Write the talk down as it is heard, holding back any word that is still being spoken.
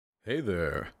Hey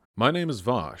there, my name is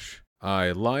Vosh. I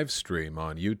live stream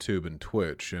on YouTube and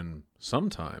Twitch, and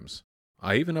sometimes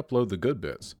I even upload the good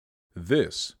bits.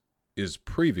 This is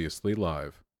Previously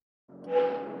Live.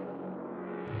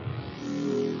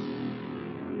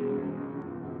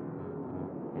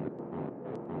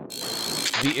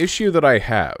 The issue that I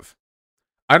have,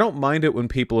 I don't mind it when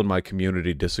people in my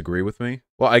community disagree with me.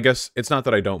 Well, I guess it's not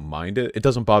that I don't mind it. It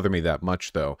doesn't bother me that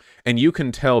much, though. And you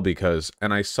can tell because,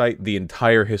 and I cite the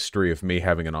entire history of me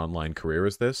having an online career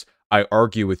as this, I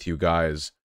argue with you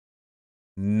guys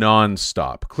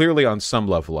non-stop. Clearly, on some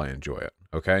level, I enjoy it,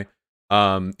 okay?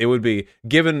 It would be,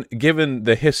 given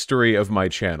the history of my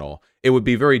channel, it would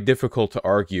be very difficult to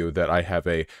argue that I have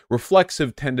a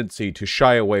reflexive tendency to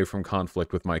shy away from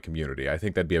conflict with my community. I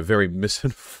think that'd be a very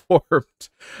misinformed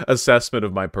assessment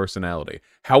of my personality.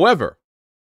 However,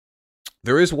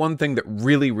 there is one thing that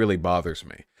really, really bothers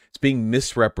me. It's being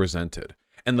misrepresented.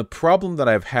 And the problem that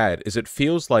I've had is it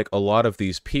feels like a lot of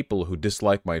these people who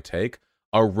dislike my take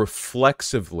are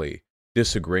reflexively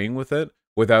disagreeing with it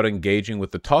without engaging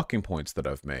with the talking points that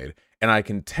I've made. And I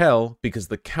can tell because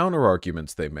the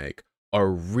counter-arguments they make are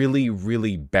really,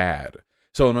 really bad.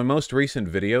 So in my most recent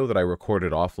video that I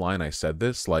recorded offline, I said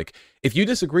this, like, if you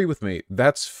disagree with me,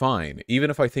 that's fine. Even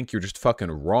if I think you're just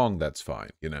fucking wrong, that's fine,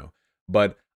 you know?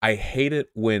 But I hate it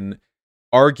when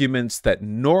arguments that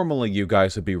normally you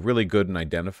guys would be really good in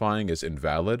identifying as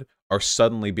invalid are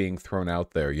suddenly being thrown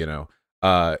out there, you know,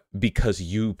 because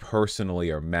you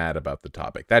personally are mad about the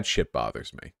topic. That shit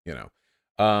bothers me, you know.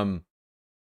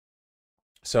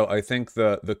 So I think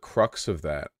the crux of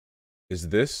that is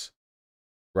this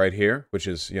right here, which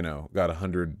is, you know, got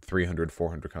 100, 300,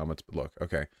 400 comments, but look,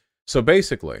 okay. So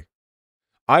basically,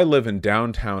 I live in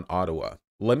downtown Ottawa.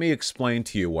 Let me explain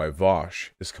to you why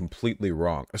Vosh is completely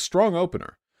wrong. A strong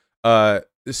opener.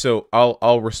 So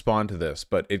I'll respond to this,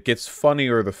 but it gets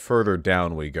funnier the further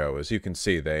down we go. As you can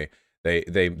see, they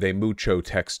mucho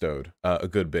textoed a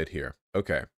good bit here.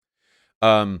 Okay.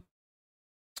 So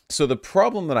the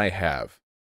problem that I have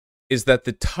is that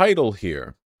the title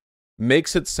here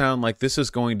makes it sound like this is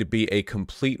going to be a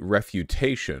complete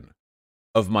refutation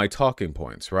of my talking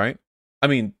points, right? I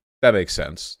mean, that makes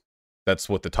sense. That's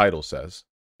what the title says,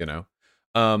 you know?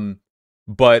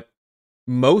 But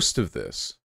most of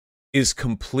this is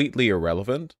completely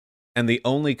irrelevant, and the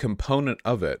only component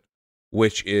of it,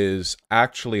 which is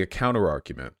actually a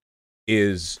counter-argument,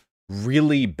 is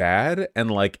really bad and,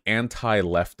 like,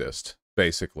 anti-leftist,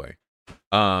 basically.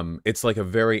 It's like a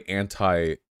very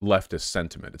anti-leftist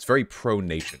sentiment. It's very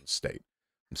pro-nation state.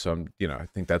 So, you know, I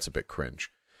think that's a bit cringe.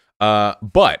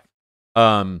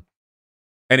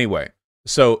 Anyway,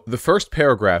 so the first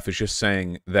paragraph is just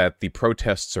saying that the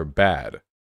protests are bad.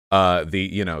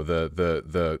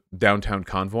 The downtown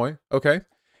convoy, okay?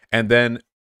 And then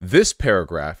this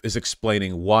paragraph is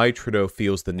explaining why Trudeau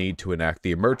feels the need to enact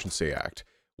the Emergency Act,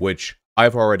 which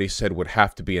I've already said would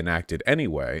have to be enacted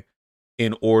anyway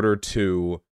in order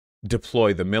to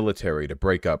deploy the military to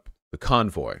break up the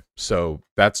convoy. So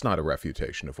that's not a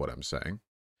refutation of what I'm saying.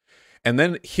 And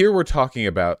then here we're talking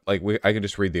about, like, I can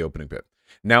just read the opening bit.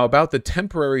 Now, about the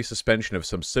temporary suspension of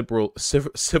some civil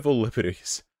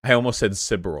liberties. I almost said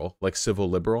liberal, like civil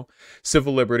liberal.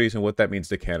 Civil liberties and what that means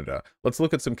to Canada. Let's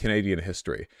look at some Canadian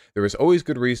history. There is always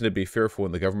good reason to be fearful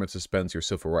when the government suspends your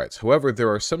civil rights. However, there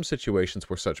are some situations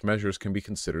where such measures can be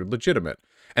considered legitimate.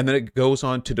 And then it goes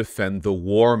on to defend the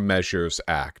War Measures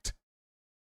Act,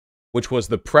 which was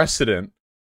the precedent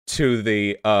to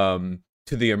the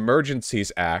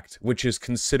Emergencies Act, which is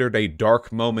considered a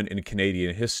dark moment in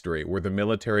Canadian history, where the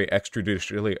military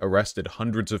extrajudicially arrested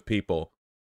hundreds of people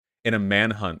in a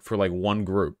manhunt for, like, one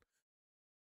group.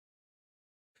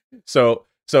 So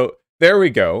there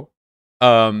we go.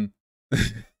 So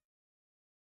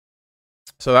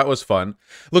that was fun.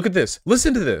 Look at this.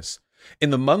 Listen to this. In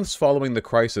the months following the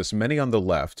crisis, many on the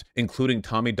left, including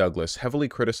Tommy Douglas, heavily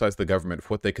criticized the government for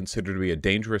what they considered to be a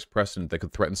dangerous precedent that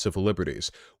could threaten civil liberties.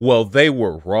 Well, they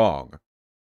were wrong.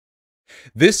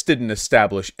 This didn't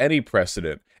establish any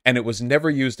precedent, and it was never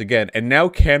used again. And now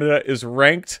Canada is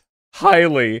ranked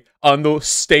highly on the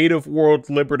State of World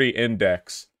Liberty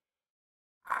Index.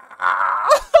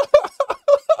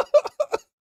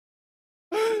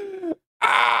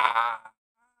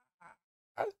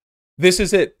 This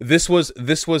is it. This was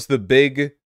the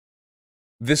big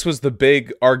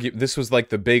argument. This was like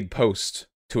the big post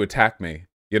to attack me,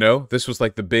 you know? This is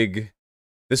the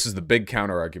big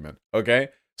counter argument, okay?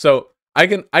 So I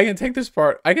can take this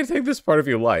part. I can take this part if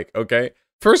you like, okay?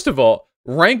 First of all,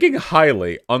 ranking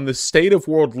highly on the State of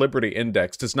World Liberty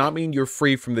Index does not mean you're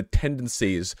free from the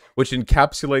tendencies which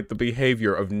encapsulate the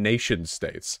behavior of nation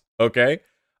states, okay?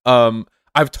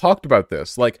 I've talked about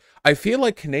this. Like, I feel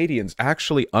like Canadians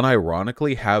actually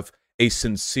unironically have a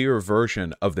sincere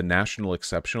version of the national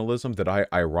exceptionalism that I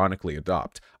ironically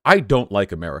adopt. I don't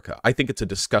like America. I think it's a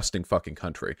disgusting fucking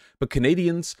country. But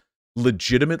Canadians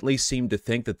legitimately seem to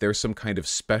think that there's some kind of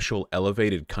special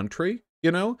elevated country,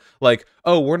 you know? Like,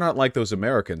 oh, we're not like those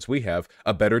Americans. We have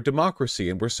a better democracy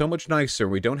and we're so much nicer.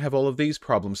 We don't have all of these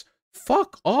problems.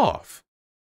 Fuck off.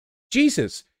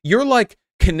 Jesus, you're like,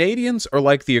 Canadians are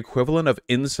like the equivalent of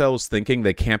incels thinking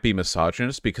they can't be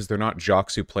misogynist because they're not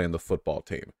jocks who play on the football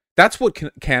team. That's what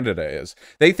Canada is.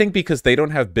 They think because they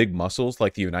don't have big muscles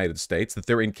like the United States that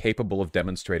they're incapable of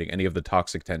demonstrating any of the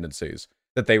toxic tendencies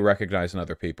that they recognize in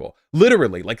other people.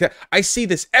 Literally, like that. I see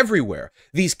this everywhere.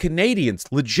 These Canadians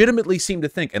legitimately seem to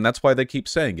think, and that's why they keep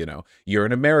saying, you know, you're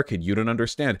an American, you don't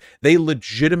understand. They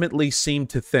legitimately seem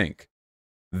to think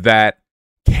that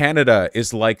Canada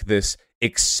is like this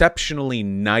exceptionally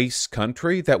nice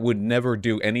country that would never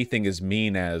do anything as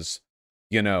mean as,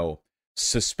 you know,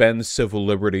 suspend civil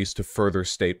liberties to further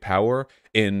state power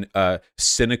in a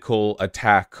cynical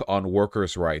attack on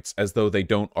workers' rights, as though they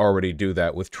don't already do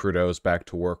that with Trudeau's back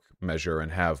to work measure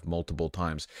and have multiple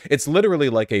times. It's literally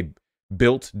like a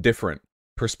built different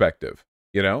perspective,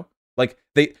 you know? Like,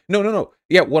 no.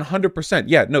 Yeah, 100%.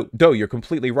 Yeah, no, Doe, you're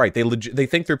completely right. They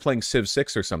think they're playing Civ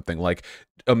 6 or something. Like,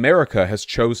 America has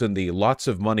chosen the lots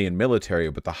of money in military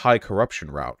but the high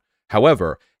corruption route.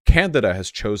 However, Canada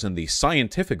has chosen the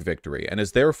scientific victory and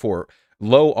is therefore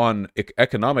low on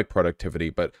economic productivity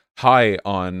but high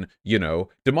on, you know,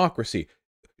 democracy.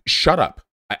 Shut up.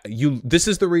 This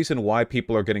is the reason why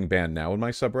people are getting banned now in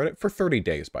my subreddit for 30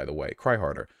 days, by the way. Cry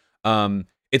harder.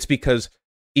 It's because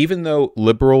even though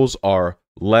liberals are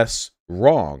less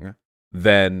wrong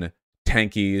than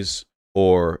tankies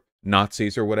or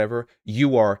Nazis or whatever,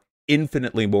 you are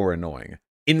infinitely more annoying.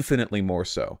 Infinitely more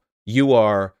so. You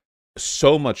are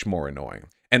so much more annoying.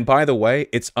 And by the way,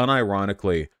 it's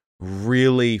unironically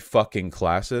really fucking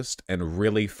classist and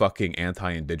really fucking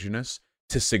anti-indigenous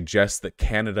to suggest that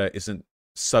Canada isn't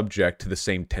subject to the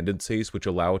same tendencies which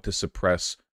allow it to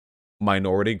suppress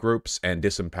minority groups and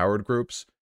disempowered groups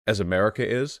as America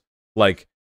is. Like,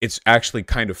 it's actually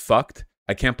kind of fucked.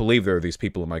 I can't believe there are these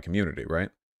people in my community, right?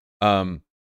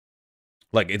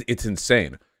 Like, it's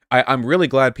insane. I'm really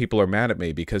glad people are mad at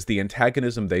me because the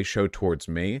antagonism they show towards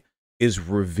me is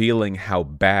revealing how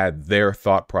bad their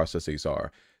thought processes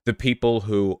are. The people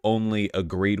who only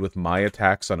agreed with my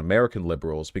attacks on American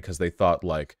liberals because they thought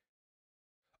like,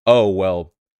 oh,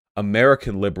 well,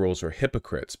 American liberals are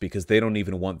hypocrites because they don't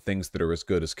even want things that are as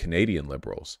good as Canadian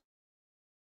liberals.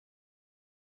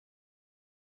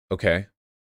 Okay?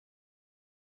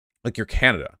 Like, you're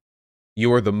Canada.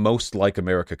 You are the most like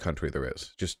America country there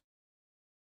is. Just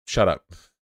shut up.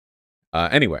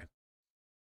 Anyway.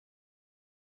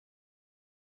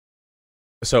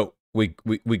 So we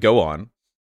go on.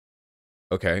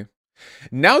 Okay.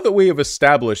 Now that we have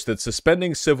established that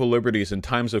suspending civil liberties in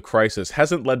times of crisis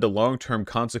hasn't led to long-term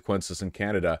consequences in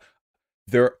Canada,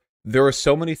 there are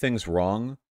so many things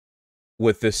wrong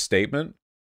with this statement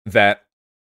that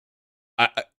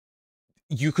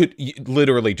you could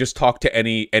literally just talk to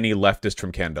any leftist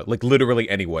from Canada, like literally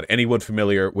anyone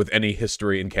familiar with any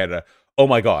history in Canada. Oh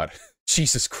my God,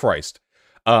 Jesus Christ.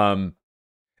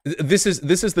 This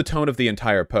is the tone of the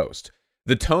entire post.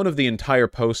 The tone of the entire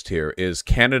post here is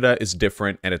Canada is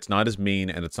different, and it's not as mean,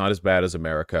 and it's not as bad as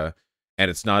America, and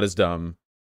it's not as dumb,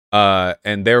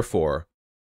 and therefore,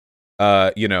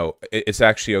 you know, it's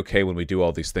actually okay when we do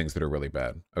all these things that are really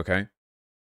bad, okay?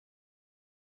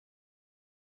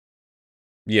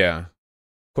 Yeah.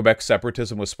 Quebec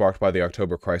separatism was sparked by the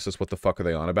October crisis. What the fuck are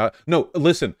they on about? No,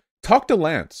 listen, talk to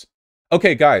Lance.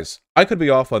 Okay, guys, I could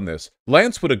be off on this.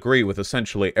 Lance would agree with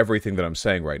essentially everything that I'm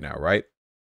saying right now, right?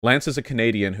 Lance is a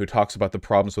Canadian who talks about the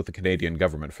problems with the Canadian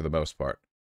government for the most part.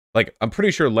 Like, I'm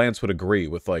pretty sure Lance would agree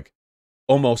with, like,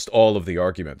 almost all of the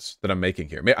arguments that I'm making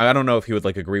here. I don't know if he would,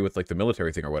 like, agree with, like, the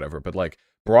military thing or whatever, but, like,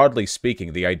 broadly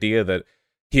speaking, the idea that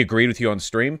he agreed with you on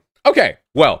stream? Okay,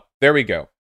 well, there we go.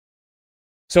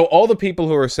 So all the people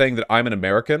who are saying that I'm an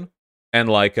American and,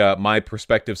 like, my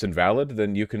perspective's invalid,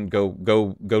 then you can go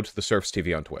to the Surfs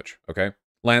TV on Twitch, okay?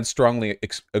 Lance strongly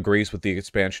agrees with the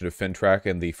expansion of FinTrack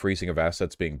and the freezing of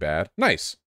assets being bad.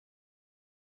 Nice.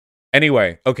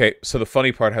 Anyway, okay, so the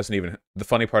funny part hasn't even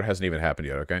happened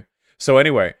yet, okay? So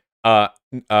anyway, I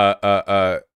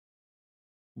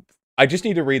just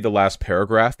need to read the last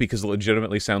paragraph because it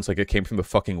legitimately sounds like it came from the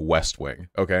fucking West Wing,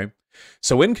 okay?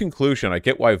 So in conclusion, I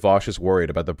get why Vaush is worried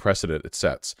about the precedent it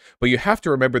sets, but you have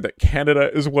to remember that Canada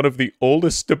is one of the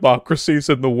oldest democracies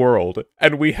in the world,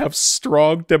 and we have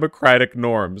strong democratic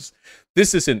norms.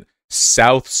 This isn't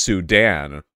South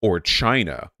Sudan or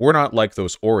China. We're not like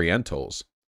those Orientals.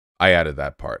 I added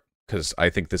that part because I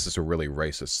think this is a really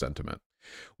racist sentiment.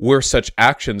 Where such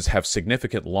actions have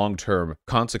significant long-term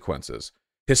consequences.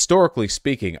 Historically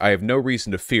speaking, I have no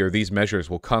reason to fear these measures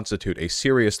will constitute a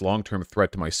serious long-term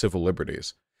threat to my civil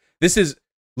liberties. This is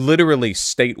literally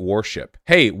state worship.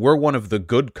 Hey, we're one of the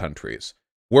good countries.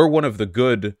 We're one of the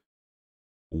good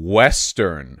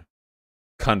Western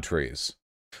countries.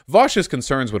 Vaush's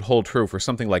concerns would hold true for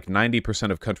something like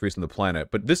 90% of countries on the planet,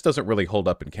 but this doesn't really hold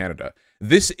up in Canada.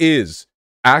 This is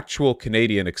actual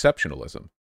Canadian exceptionalism.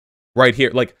 Right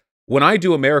here. Like, when I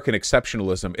do American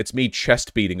exceptionalism, it's me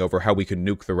chest beating over how we can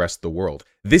nuke the rest of the world.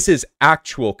 This is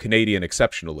actual Canadian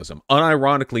exceptionalism,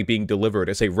 unironically being delivered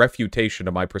as a refutation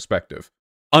of my perspective.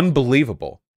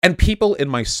 Unbelievable. And people in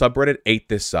my subreddit ate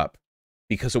this up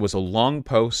because it was a long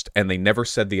post and they never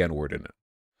said the N-word in it.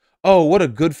 Oh, what a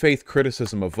good faith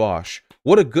criticism of Vaush.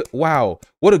 What a good, wow,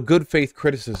 what a good faith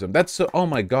criticism. That's so, oh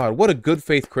my God, what a good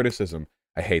faith criticism.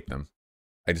 I hate them.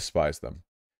 I despise them.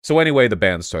 So anyway, the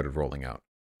bans started rolling out.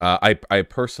 I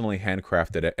personally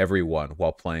handcrafted every one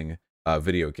while playing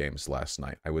video games last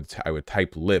night. I would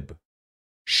type liberal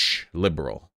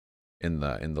in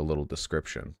the little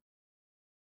description.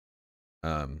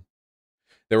 There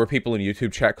were people in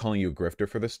YouTube chat calling you a grifter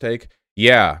for this take.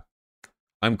 Yeah,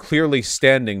 I'm clearly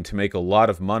standing to make a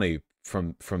lot of money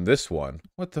from this one.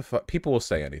 What the fuck? People will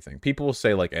say anything. People will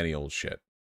say like any old shit.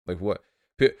 Like what?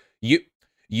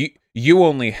 You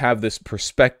only have this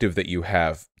perspective that you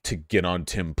have to get on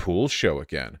Tim Pool's show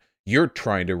again. You're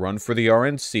trying to run for the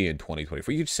RNC in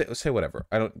 2024. You say whatever.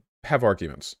 I don't have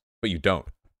arguments, but you don't.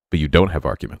 But you don't have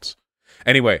arguments.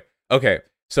 Anyway, okay,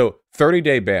 so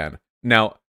 30-day ban.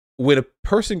 Now, when a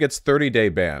person gets 30-day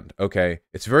banned, okay,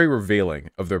 it's very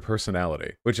revealing of their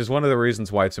personality, which is one of the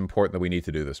reasons why it's important that we need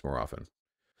to do this more often.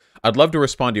 I'd love to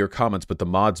respond to your comments, but the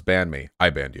mods banned me. I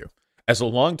banned you. As a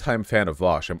longtime fan of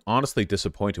Vaush, I'm honestly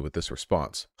disappointed with this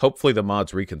response. Hopefully the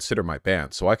mods reconsider my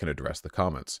ban so I can address the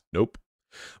comments. Nope.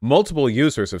 Multiple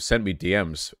users have sent me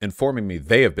DMs informing me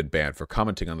they have been banned for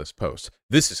commenting on this post.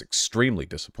 This is extremely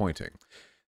disappointing.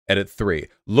 Edit 3.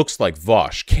 Looks like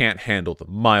Vaush can't handle the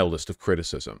mildest of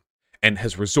criticism and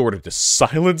has resorted to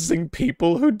silencing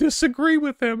people who disagree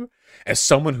with him. As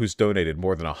someone who's donated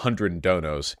more than 100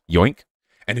 donos, yoink,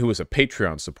 and who is a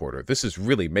Patreon supporter, this is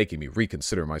really making me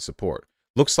reconsider my support.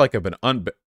 Looks like I've been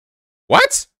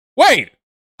What? Wait!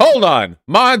 Hold on,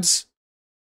 mods!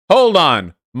 Hold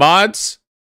on, mods!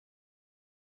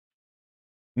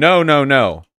 No.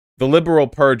 The liberal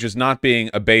purge is not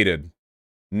being abated.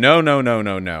 No.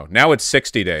 Now it's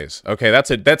 60 days. Okay,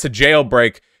 that's a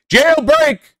jailbreak.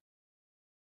 Jailbreak!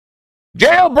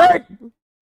 Jailbreak!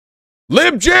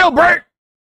 Lib jailbreak!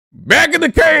 Back in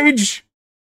the cage!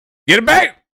 Get it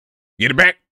back! Get it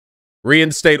back!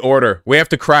 Reinstate order. We have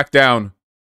to crack down.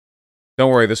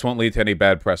 Don't worry, this won't lead to any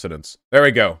bad precedents. There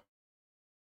we go.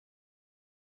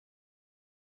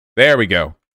 There we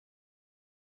go.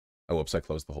 Oh, whoops, I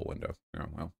closed the whole window. Oh,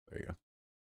 well, there you go.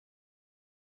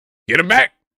 Get him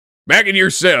back! Back in your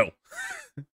cell!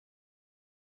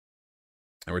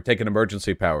 And we're taking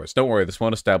emergency powers. Don't worry, this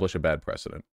won't establish a bad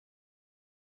precedent.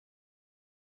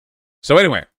 So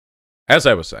anyway, as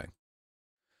I was saying,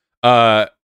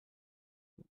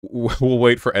 we'll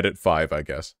wait for edit 5, I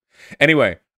guess.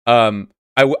 Anyway,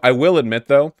 I will admit,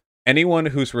 though, anyone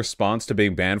whose response to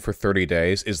being banned for 30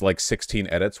 days is like 16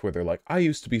 edits where they're like, I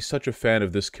used to be such a fan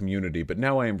of this community, but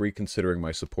now I am reconsidering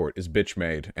my support, is bitch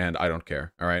made, and I don't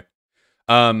care, all right?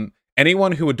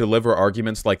 Anyone who would deliver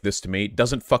arguments like this to me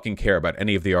doesn't fucking care about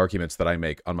any of the arguments that I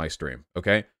make on my stream,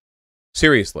 okay?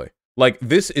 Seriously. Like,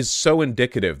 this is so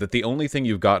indicative that the only thing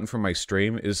you've gotten from my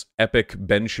stream is epic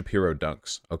Ben Shapiro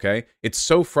dunks, okay? It's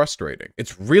so frustrating.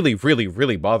 It's really, really,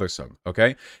 really bothersome,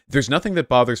 okay? There's nothing that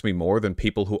bothers me more than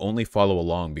people who only follow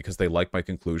along because they like my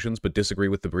conclusions but disagree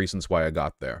with the reasons why I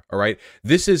got there, all right?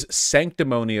 This is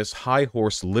sanctimonious,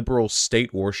 high-horse, liberal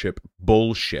state worship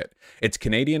bullshit. It's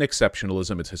Canadian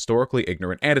exceptionalism, it's historically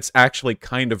ignorant, and it's actually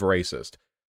kind of racist.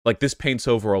 Like, this paints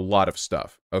over a lot of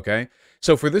stuff, okay?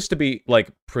 So for this to be, like,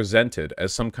 presented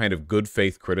as some kind of good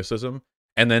faith criticism,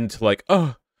 and then to like,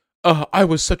 I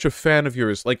was such a fan of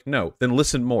yours, like, no, then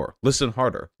listen more, listen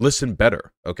harder, listen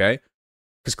better, okay?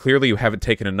 Because clearly you haven't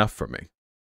taken enough from me.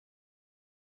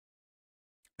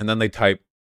 And then they type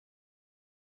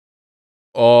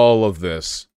all of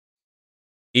this,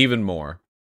 even more.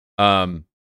 And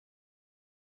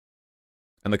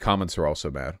the comments are also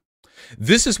bad.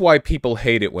 This is why people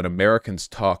hate it when Americans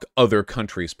talk other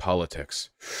countries'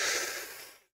 politics.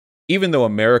 Even though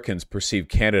Americans perceive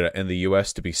Canada and the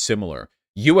US to be similar,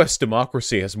 U.S.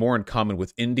 democracy has more in common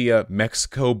with India,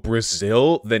 Mexico,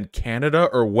 Brazil than Canada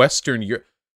or Western Europe.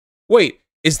 Wait,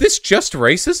 is this just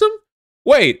racism?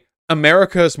 Wait,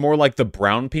 America is more like the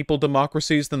brown people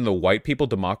democracies than the white people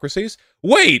democracies?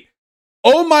 Wait,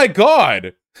 oh my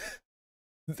god!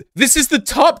 This is the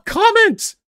top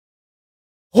comment!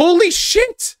 Holy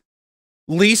shit!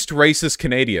 Least racist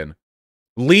Canadian.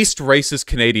 Least racist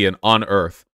Canadian on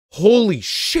Earth. Holy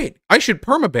shit! I should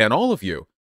permaban all of you.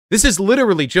 This is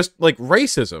literally just, like,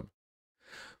 racism.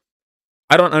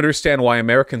 I don't understand why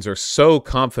Americans are so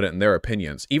confident in their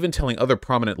opinions, even telling other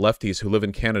prominent lefties who live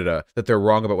in Canada that they're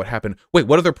wrong about what happened. Wait,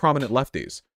 what other prominent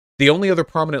lefties? The only other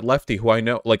prominent lefty who I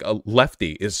know, like a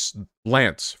lefty, is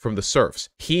Lance from the Serfs.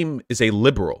 He is a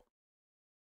liberal.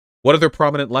 What other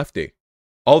prominent lefty?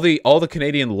 All the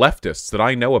Canadian leftists that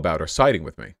I know about are siding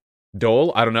with me.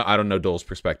 Dole? I don't know Dole's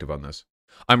perspective on this.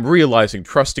 I'm realizing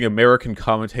trusting American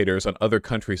commentators on other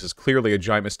countries is clearly a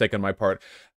giant mistake on my part.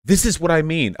 This is what I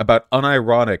mean about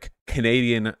unironic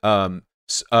Canadian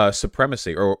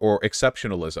supremacy or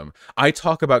exceptionalism. I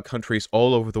talk about countries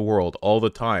all over the world all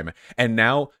the time, and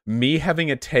now me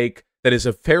having a take that is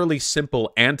a fairly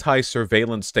simple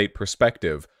anti-surveillance state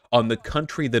perspective on the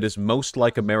country that is most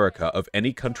like America of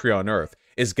any country on Earth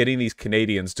is getting these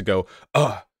Canadians to go,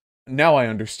 ugh. Now I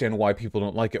understand why people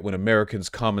don't like it when Americans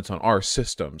comment on our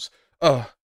systems. Ugh.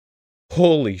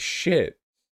 Holy shit.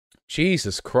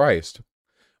 Jesus Christ.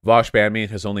 Vosh banned me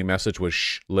and his only message was,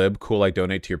 shh, lib, cool, I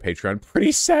donate to your Patreon.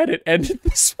 Pretty sad it ended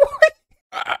this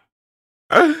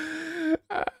way.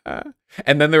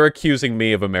 And then they're accusing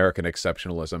me of American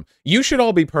exceptionalism. You should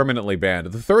all be permanently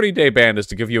banned. The 30-day ban is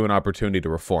to give you an opportunity to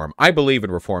reform. I believe in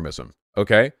reformism,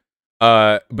 okay?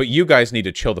 But you guys need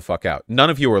to chill the fuck out.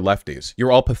 None of you are lefties.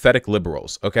 You're all pathetic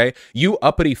liberals, okay? You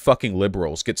uppity fucking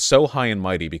liberals get so high and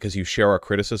mighty because you share our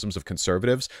criticisms of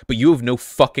conservatives, but you have no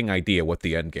fucking idea what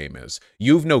the end game is.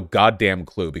 You have no goddamn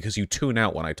clue because you tune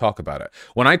out when I talk about it.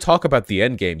 When I talk about the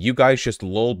end game, you guys just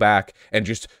lull back and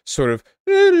just sort of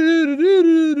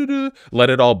let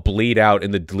it all bleed out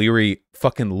in the dreary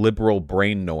fucking liberal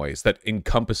brain noise that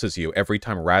encompasses you every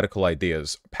time radical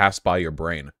ideas pass by your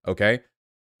brain, okay?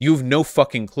 You have no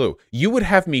fucking clue. You would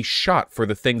have me shot for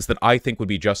the things that I think would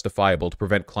be justifiable to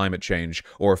prevent climate change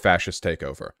or a fascist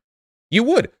takeover. You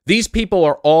would. These people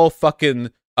are all fucking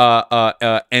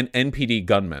NPD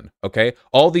gunmen, okay?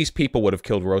 All these people would have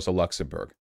killed Rosa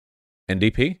Luxemburg.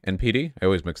 NDP? NPD? I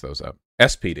always mix those up.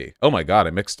 SPD. Oh my god,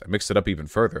 I mixed it up even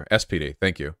further. SPD,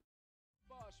 thank you.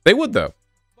 They would, though.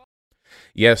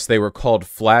 Yes, they were called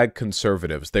flag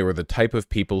conservatives. They were the type of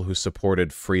people who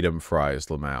supported freedom fries,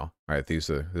 Lamau. All right, this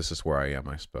is where I am,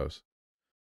 I suppose.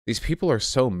 These people are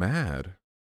so mad.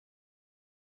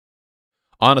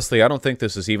 Honestly, I don't think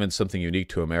this is even something unique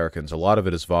to Americans. A lot of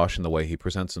it is Vosh in the way he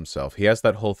presents himself. He has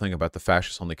that whole thing about the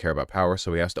fascists only care about power,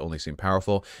 so he has to only seem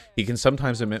powerful. He can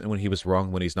sometimes admit when he was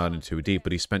wrong when he's not in too deep,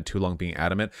 but he spent too long being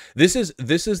adamant. This is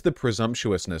the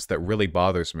presumptuousness that really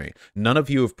bothers me. None of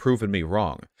you have proven me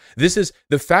wrong. This is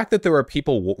the fact that there are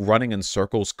people running in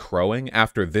circles crowing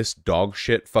after this dog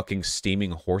shit fucking steaming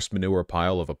horse manure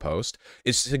pile of a post.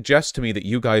 It suggests to me that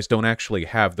you guys don't actually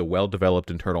have the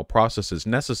well-developed internal processes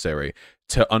necessary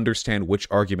to understand which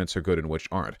arguments are good and which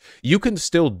aren't. You can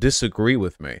still disagree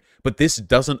with me, but this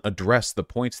doesn't address the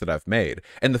points that I've made.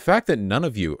 And the fact that none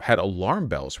of you had alarm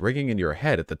bells ringing in your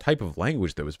head at the type of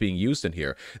language that was being used in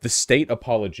here, the state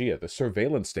apologia, the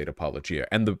surveillance state apologia,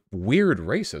 and the weird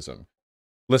racism.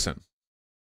 Listen,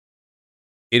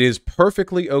 it is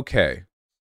perfectly okay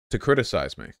to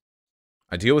criticize me.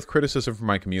 I deal with criticism from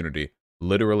my community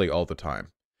literally all the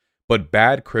time. But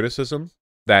bad criticism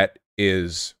that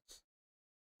is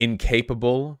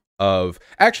incapable of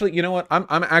actually, you know what? I'm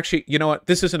actually, you know what?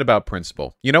 This isn't about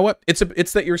principle. You know what? It's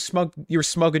that you're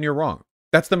smug and you're wrong.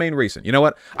 That's the main reason. You know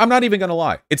what? I'm not even gonna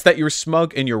lie. It's that you're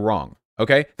smug and you're wrong.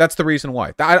 Okay? That's the reason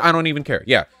why. I don't even care.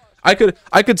 Yeah. I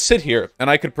could sit here and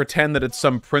I could pretend that it's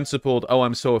some principled, oh,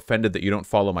 I'm so offended that you don't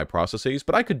follow my processes,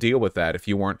 but I could deal with that if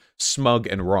you weren't smug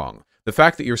and wrong. The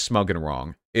fact that you're smug and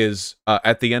wrong is,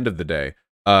 at the end of the day,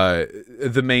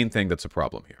 the main thing that's a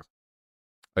problem here.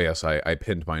 Oh yes, I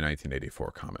pinned my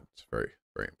 1984 comment. It's very,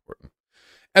 very important.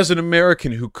 As an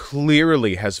American who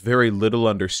clearly has very little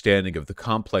understanding of the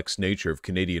complex nature of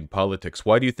Canadian politics,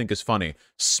 why do you think is funny?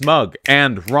 Smug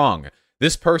and wrong.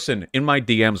 This person in my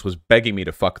DMs was begging me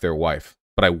to fuck their wife,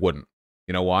 but I wouldn't.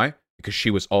 You know why? Because she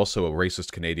was also a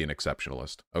racist Canadian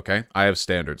exceptionalist. Okay? I have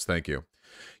standards, thank you.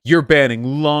 You're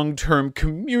banning long-term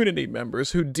community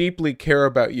members who deeply care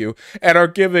about you and are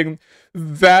giving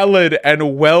valid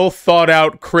and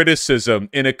well-thought-out criticism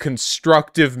in a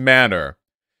constructive manner.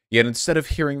 Yet instead of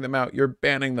hearing them out, you're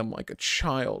banning them like a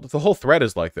child. The whole thread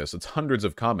is like this. It's hundreds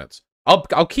of comments.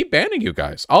 I'll keep banning you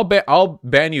guys. I'll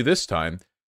ban you this time,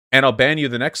 and I'll ban you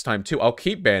the next time too. I'll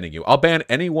keep banning you. I'll ban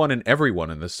anyone and everyone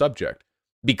in this subject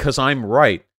because I'm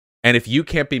right. And if you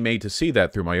can't be made to see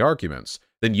that through my arguments,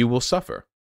 then you will suffer.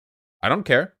 I don't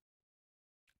care.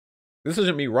 This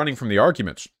isn't me running from the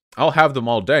arguments. I'll have them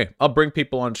all day. I'll bring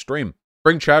people on stream.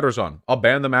 Bring chatters on. I'll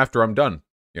ban them after I'm done.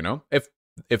 You know, if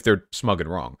they're smug and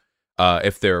wrong.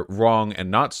 If they're wrong and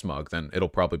not smug, then it'll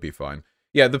probably be fine.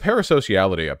 Yeah, the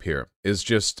parasociality up here is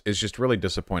just really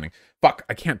disappointing. Fuck,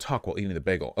 I can't talk while eating the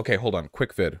bagel. Okay, hold on.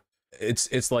 Quick vid.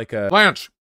 It's like a Lance,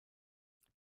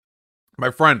 my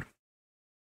friend.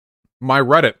 My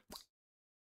Reddit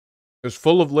is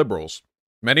full of liberals,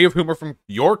 many of whom are from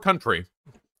your country,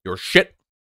 your shit,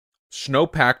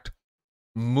 snow-packed,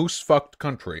 moose-fucked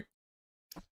country.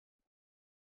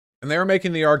 And they're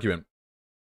making the argument.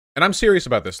 And I'm serious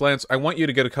about this, Lance. I want you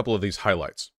to get a couple of these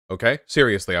highlights, okay?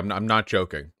 Seriously, I'm not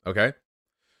joking, okay?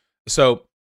 So,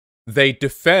 they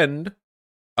defend,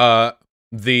 they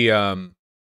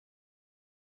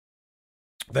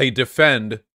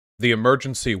defend the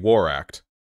Emergency War Act.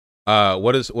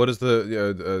 What is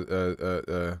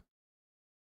the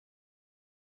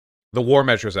War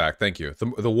Measures Act, thank you.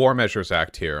 The War Measures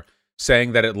Act here,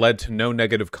 saying that it led to no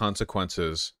negative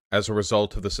consequences as a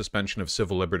result of the suspension of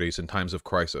civil liberties in times of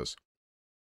crisis.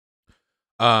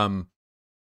 So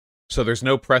there's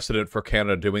no precedent for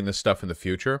Canada doing this stuff in the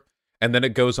future. And then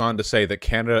it goes on to say that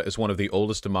Canada is one of the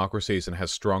oldest democracies and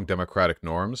has strong democratic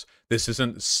norms. This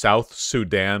isn't South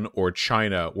Sudan or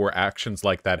China where actions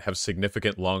like that have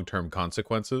significant long-term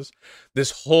consequences.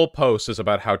 This whole post is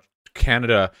about how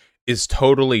Canada is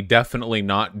totally, definitely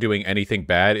not doing anything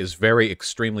bad, is very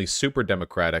extremely super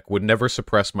democratic, would never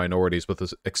suppress minorities with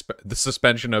the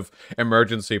suspension of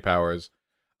emergency powers.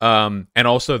 And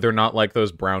also they're not like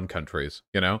those brown countries,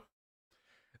 you know?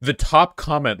 The top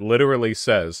comment literally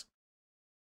says,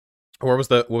 or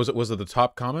was it the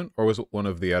top comment, or was it one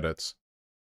of the edits?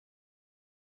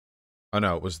 Oh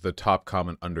no, it was the top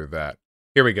comment under that.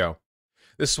 Here we go.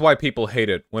 This is why people hate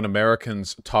it when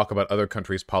Americans talk about other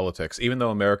countries' politics. Even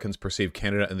though Americans perceive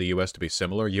Canada and the US to be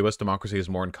similar, US democracy is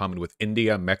more in common with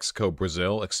India, Mexico,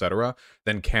 Brazil, etc.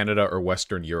 than Canada or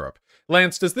Western Europe.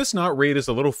 Lance, does this not read as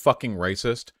a little fucking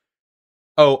racist?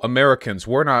 Oh, Americans,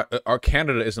 we're not, our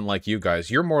Canada isn't like you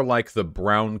guys. You're more like the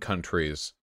brown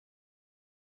countries.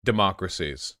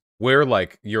 Democracies. We're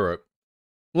like Europe.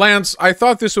 Lance, I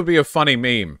thought this would be a funny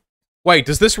meme. Wait,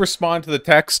 does this respond to the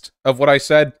text of what I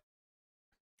said?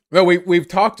 No, we've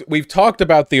talked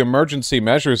about the Emergency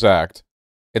Measures Act.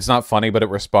 It's not funny, but it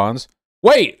responds.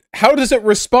 Wait, how does it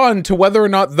respond to whether or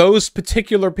not those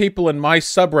particular people in my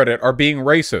subreddit are being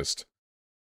racist?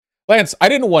 Lance, I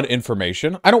didn't want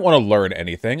information. I don't want to learn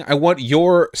anything. I want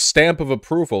your stamp of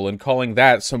approval in calling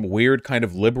that some weird kind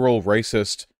of liberal,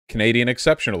 racist Canadian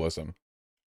exceptionalism.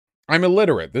 I'm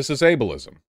illiterate. This is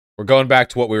ableism. We're going back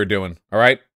to what we were doing, all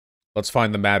right? Let's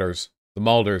find the matters. The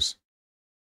Mulders.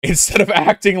 Instead of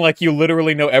acting like you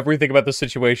literally know everything about the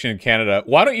situation in Canada,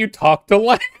 why don't you talk to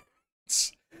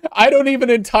Lance? I don't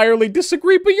even entirely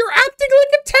disagree, but you're acting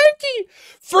like a tanky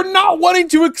for not wanting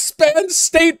to expand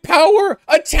state power.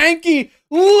 A tanky.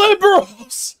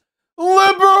 Liberals.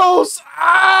 Liberals.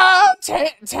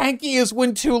 Tanky is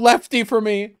when too lefty for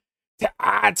me.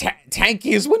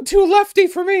 Tanky is when too lefty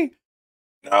for me.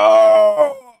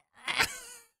 No.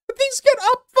 These get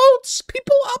upvotes.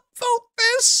 People upvote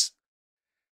this.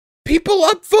 People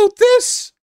upvote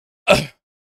this.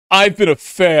 I've been a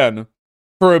fan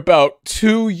for about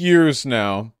 2 years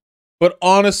now. But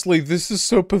honestly, this is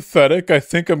so pathetic, I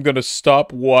think I'm gonna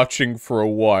stop watching for a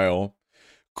while.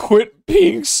 Quit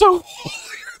being so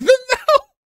holier than thou,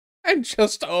 and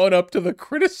just own up to the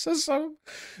criticism.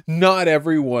 Not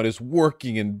everyone is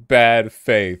working in bad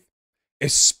faith.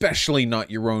 Especially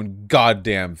not your own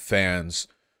goddamn fans.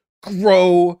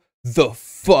 Grow the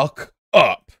fuck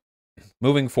up.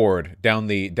 Moving forward, down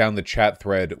the chat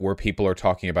thread where people are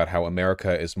talking about how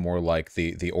America is more like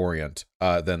the Orient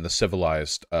than the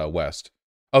civilized West.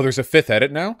 Oh, there's a fifth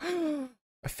edit now?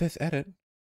 A fifth edit?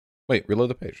 Wait, reload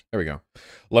the page. There we go.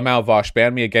 Lamau Vosh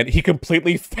banned me again. He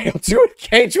completely failed to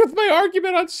engage with my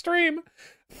argument on stream.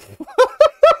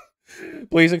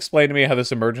 Please explain to me how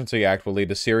this Emergency Act will lead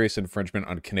to serious infringement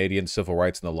on Canadian civil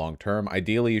rights in the long term.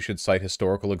 Ideally, you should cite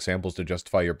historical examples to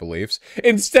justify your beliefs,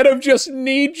 instead of just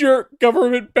knee-jerk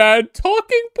government bad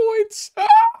talking points.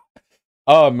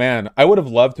 Oh, man. I would have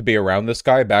loved to be around this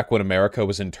guy back when America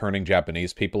was interning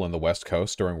Japanese people in the West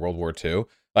Coast during World War II.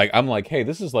 Like, I'm like, hey,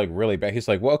 this is, like, really bad. He's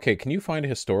like, well, okay, can you find a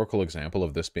historical example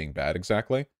of this being bad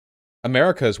exactly?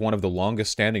 America is one of the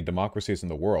longest standing democracies in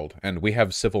the world, and we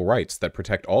have civil rights that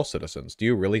protect all citizens. Do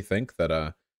you really think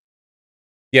that,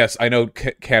 Yes, I know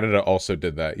Canada also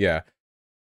did that, yeah.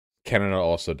 Canada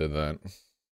also did that.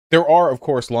 There are, of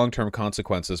course, long-term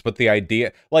consequences, but the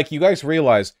idea... Like, you guys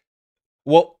realize...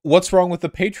 Well, what's wrong with the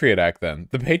Patriot Act, then?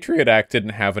 The Patriot Act didn't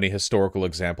have any historical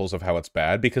examples of how it's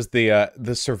bad, because the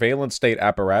surveillance state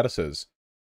apparatuses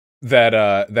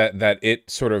that it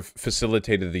sort of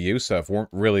facilitated the use of weren't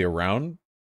really around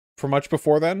for much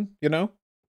before then, you know?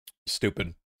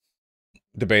 Stupid.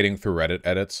 Debating through Reddit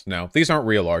edits. No, these aren't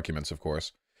real arguments, of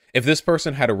course. If this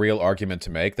person had a real argument to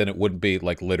make, then it wouldn't be,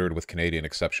 like, littered with Canadian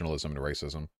exceptionalism and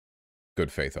racism.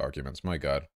 Good faith arguments, my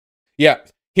god. Yeah,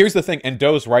 here's the thing, and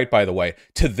Doe's right, by the way.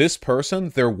 To this person,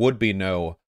 there would be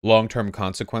no long-term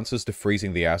consequences to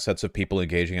freezing the assets of people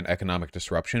engaging in economic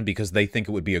disruption because they think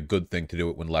it would be a good thing to do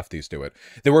it when lefties do it.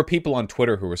 There were people on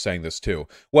Twitter who were saying this too.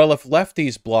 Well, if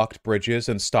lefties blocked bridges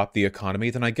and stopped the economy,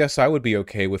 then I guess I would be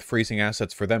okay with freezing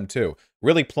assets for them too.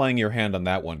 Really playing your hand on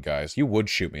that one, guys. You would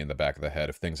shoot me in the back of the head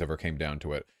if things ever came down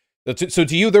to it. So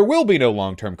to you, there will be no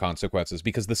long-term consequences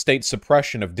because the state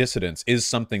suppression of dissidents is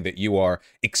something that you are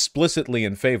explicitly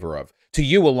in favor of. To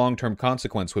you, a long-term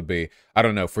consequence would be, I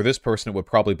don't know, for this person, it would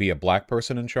probably be a black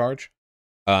person in charge.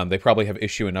 They probably have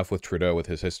issue enough with Trudeau with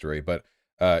his history, but,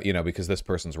 you know, because this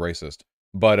person's racist.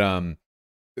 But,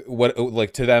 what,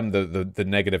 like, to them, the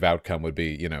negative outcome would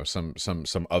be, you know, some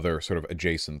other sort of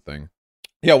adjacent thing.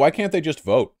 Yeah, why can't they just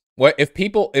vote? What, if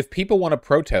people want to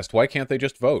protest, why can't they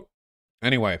just vote?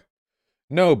 Anyway.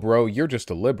 No, bro, you're just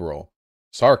a liberal.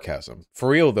 Sarcasm. For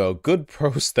real, though, good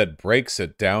prose that breaks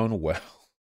it down well.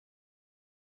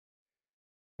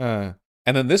 And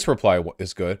then this reply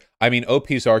is good. I mean,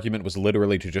 OP's argument was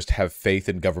literally to just have faith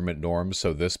in government norms,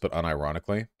 so this, but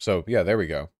unironically. So, yeah, there we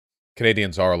go.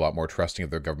 Canadians are a lot more trusting of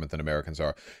their government than Americans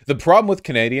are. The problem with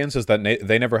Canadians is that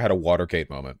they never had a Watergate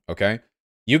moment, okay?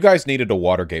 You guys needed a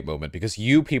Watergate moment because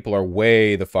you people are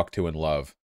way the fuck too in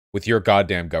love with your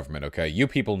goddamn government, okay? You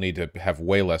people need to have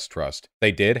way less trust.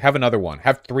 They did? Have another one.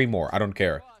 Have 3 more. I don't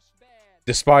care.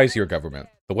 Despise your government,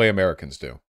 the way Americans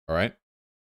do, alright?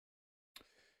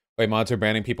 Wait, mods are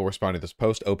banning people responding to this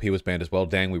post. OP was banned as well.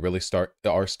 Dang, we really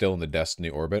are still in the Destiny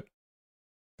orbit.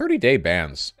 30-day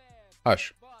bans.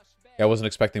 Hush. Yeah, I wasn't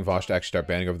expecting Vosh to actually start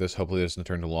banning over this. Hopefully this doesn't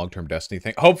turn to long-term Destiny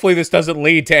thing. Hopefully this doesn't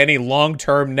lead to any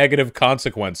long-term negative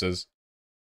consequences.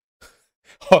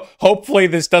 Hopefully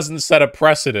this doesn't set a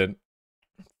precedent.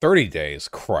 30 days,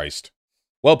 Christ.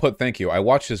 Well put, thank you. I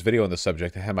watched this video on the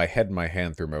subject and had my head in my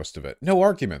hand through most of it. No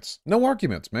arguments. No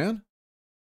arguments, man.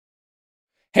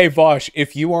 Hey, Vosh,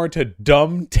 if you aren't a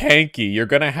dumb tanky, you're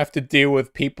gonna have to deal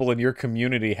with people in your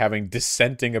community having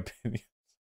dissenting opinions.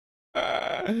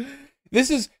 This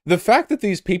is... The fact that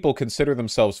these people consider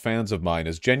themselves fans of mine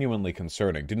is genuinely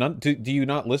concerning. Do you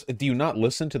not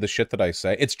listen to the shit that I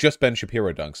say? It's just Ben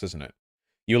Shapiro dunks, isn't it?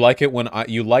 You like it when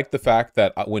you like the fact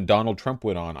that when Donald Trump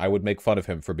went on, I would make fun of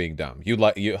him for being dumb. You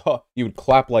would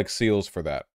clap like seals for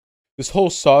that. This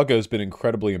whole saga has been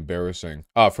incredibly embarrassing.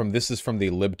 This is from the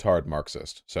libtard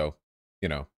Marxist. So, you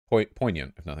know,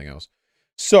 poignant, if nothing else.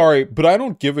 Sorry, but I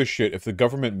don't give a shit if the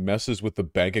government messes with the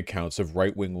bank accounts of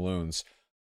right-wing loons.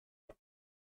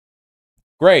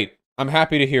 Great. I'm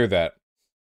happy to hear that.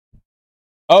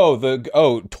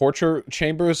 Oh, torture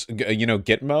chambers, you know,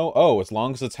 Gitmo? Oh, as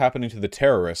long as it's happening to the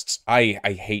terrorists. I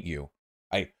hate you.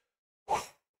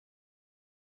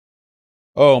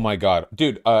 Oh my god.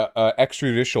 Dude,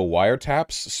 extrajudicial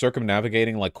wiretaps,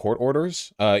 circumnavigating, like, court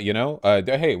orders, you know?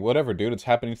 Hey, whatever, dude, it's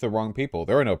happening to the wrong people.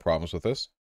 There are no problems with this.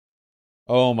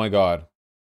 Oh my god.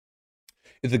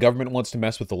 If the government wants to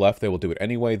mess with the left, they will do it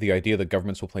anyway. The idea that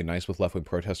governments will play nice with left-wing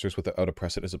protesters without a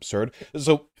precedent is absurd.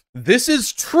 So, this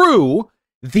is true.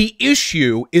 The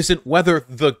issue isn't whether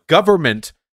the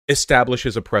government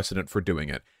establishes a precedent for doing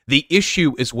it. The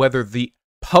issue is whether the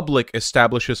public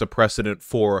establishes a precedent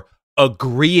for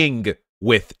agreeing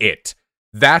with it.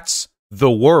 That's the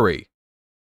worry.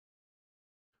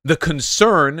 The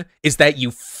concern is that you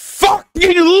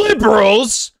fucking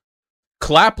liberals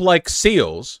clap like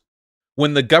seals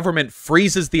when the government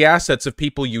freezes the assets of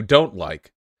people you don't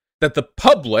like, that the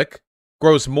public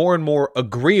grows more and more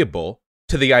agreeable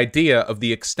to the idea of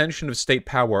the extension of state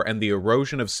power and the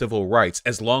erosion of civil rights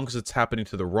as long as it's happening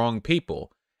to the wrong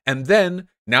people. And then,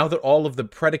 now that all of the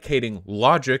predicating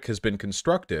logic has been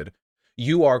constructed,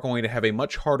 you are going to have a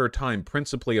much harder time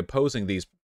principally opposing these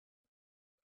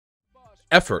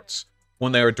efforts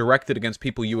when they are directed against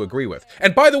people you agree with.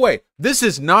 And by the way, this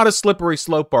is not a slippery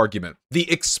slope argument.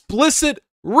 The explicit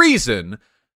reason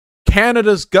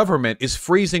Canada's government is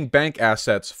freezing bank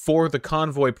assets for the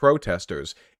convoy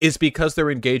protesters is because they're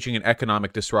engaging in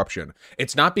economic disruption.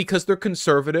 It's not because they're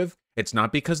conservative. It's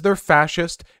not because they're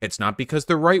fascist. It's not because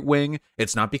they're right-wing.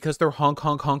 It's not because they're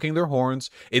honking their horns.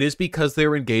 It is because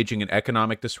they're engaging in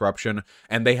economic disruption,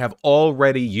 and they have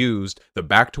already used the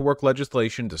back-to-work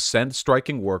legislation to send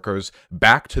striking workers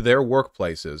back to their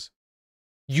workplaces.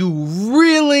 You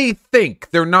really think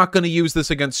they're not going to use this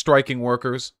against striking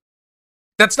workers?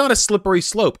 That's not a slippery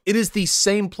slope. It is the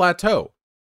same plateau.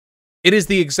 It is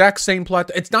the exact same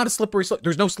plateau. It's not a slippery slope.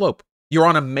 There's no slope. You're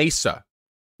on a mesa.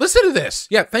 Listen to this.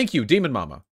 Yeah, thank you, Demon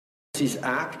Mama.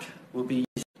 The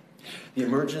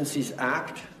Emergencies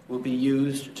Act will be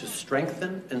used to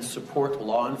strengthen and support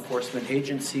law enforcement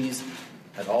agencies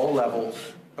at all levels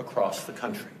across the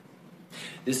country.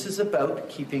 This is about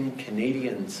keeping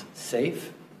Canadians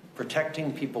safe,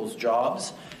 protecting people's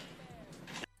jobs,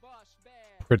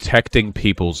 and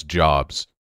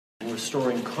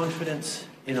restoring confidence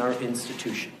in our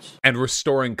institutions.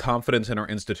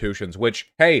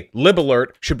 Which, hey, lib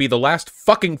alert, should be the last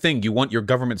fucking thing you want your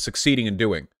government succeeding in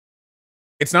doing.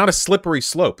 It's not a slippery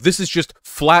slope. This is just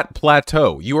flat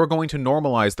plateau. You are going to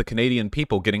normalize the Canadian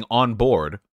people getting on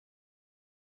board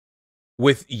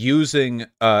with using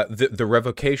the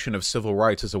revocation of civil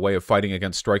rights as a way of fighting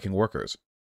against striking workers.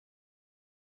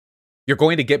 You're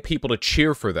going to get people to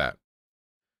cheer for that.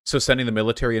 So sending the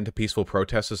military into peaceful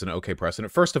protests is an okay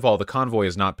precedent. First of all, the convoy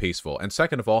is not peaceful. And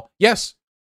second of all, yes,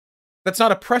 that's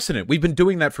not a precedent. We've been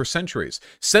doing that for centuries.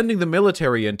 Sending the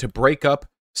military in to break up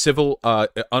civil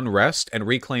unrest and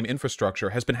reclaim infrastructure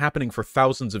has been happening for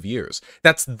thousands of years.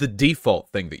 That's the default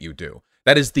thing that you do.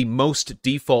 That is the most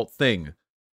default thing.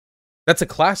 That's a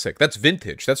classic. That's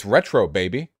vintage. That's retro,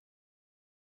 baby.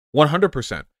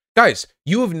 100%. Guys,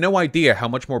 you have no idea how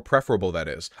much more preferable that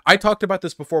is. I talked about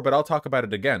this before, but I'll talk about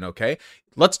it again, okay?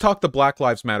 Let's talk the Black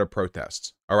Lives Matter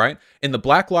protests, all right? In the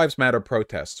Black Lives Matter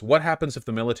protests, what happens if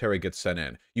the military gets sent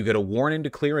in? You get a warning to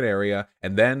clear an area,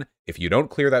 and then, if you don't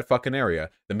clear that fucking area,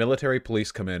 the military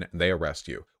police come in and they arrest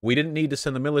you. We didn't need to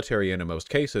send the military in most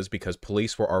cases because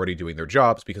police were already doing their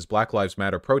jobs because Black Lives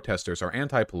Matter protesters are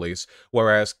anti-police,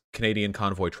 whereas Canadian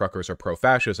convoy truckers are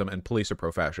pro-fascism and police are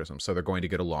pro-fascism, so they're going to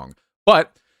get along.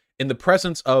 But in the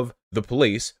presence of the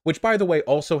police, which, by the way,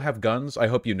 also have guns, I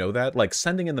hope you know that, like,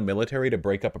 sending in the military to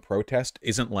break up a protest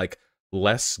isn't, like,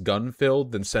 less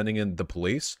gun-filled than sending in the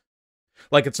police.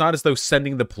 Like, it's not as though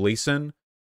sending the police in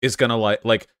is gonna,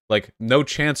 like, no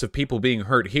chance of people being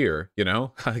hurt here, you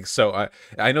know? So,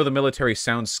 I know the military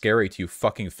sounds scary to you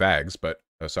fucking fags, but,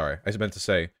 oh, sorry, I meant to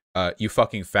say, you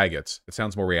fucking faggots. It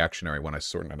sounds more reactionary when I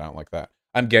sort it out like that.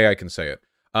 I'm gay, I can say it.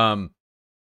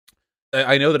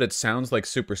 I know that it sounds like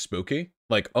super spooky.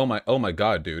 Like, oh my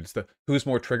god, dude. Who's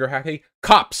more trigger happy?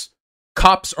 Cops!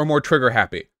 Cops are more trigger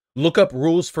happy. Look up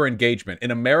rules for engagement.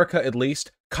 In America, at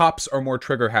least, cops are more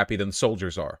trigger happy than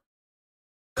soldiers are.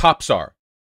 Cops are.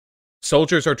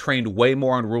 Soldiers are trained way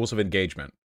more on rules of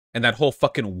engagement. And that whole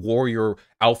fucking warrior,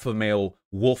 alpha male,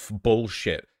 wolf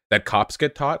bullshit that cops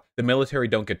get taught, the military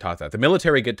don't get taught that. The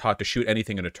military get taught to shoot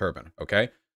anything in a turban,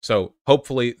 okay? So,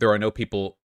 hopefully, there are no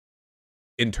people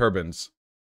in turbans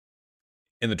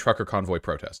in the trucker convoy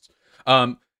protests.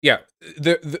 Yeah,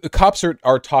 the cops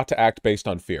are taught to act based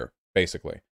on fear,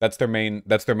 basically. That's their main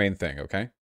thing, okay?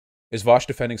 Is Vosh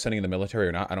defending sending in the military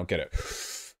or not? I don't get it.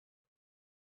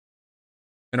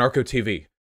 Anarcho TV.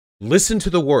 Listen to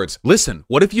the words. Listen.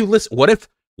 What if you listen? What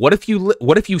if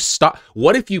you stop?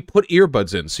 What if you put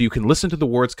earbuds in so you can listen to the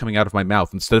words coming out of my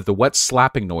mouth instead of the wet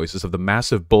slapping noises of the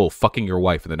massive bull fucking your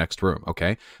wife in the next room,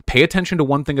 okay? Pay attention to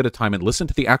one thing at a time and listen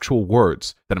to the actual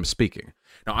words that I'm speaking.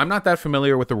 Now, I'm not that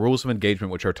familiar with the rules of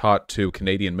engagement which are taught to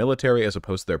Canadian military as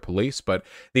opposed to their police, but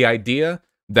the idea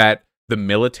that the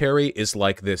military is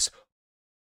like this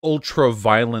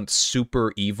ultra-violent,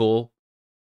 super evil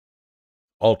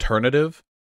alternative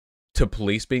to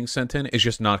police being sent in is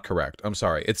just not correct. I'm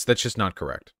sorry. That's just not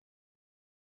correct.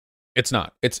 It's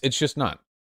not. It's just not.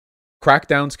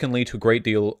 Crackdowns can lead to a great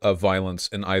deal of violence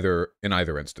in either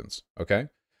instance, okay?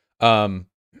 So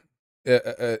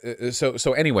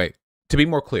anyway, to be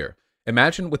more clear,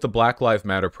 imagine with the Black Lives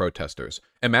Matter protesters,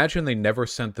 imagine they never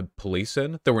sent the police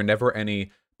in. There were never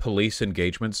any police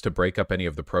engagements to break up any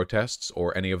of the protests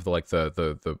or any of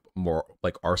the more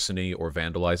like arsony or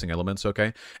vandalizing elements,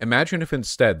 okay? Imagine if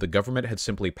instead the government had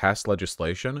simply passed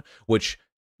legislation which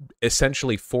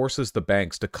essentially forces the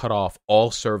banks to cut off all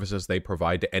services they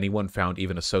provide to anyone found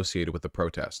even associated with the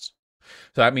protests.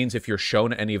 So that means if you're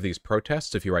shown any of these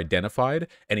protests, if you're identified,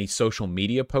 any social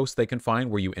media posts they can find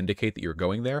where you indicate that you're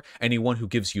going there, anyone who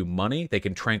gives you money, they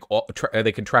can track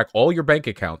all your bank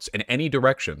accounts in any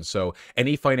direction. So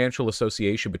any financial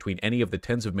association between any of the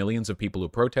tens of millions of people who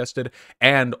protested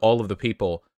and all of the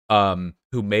people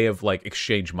who may have like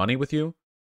exchanged money with you.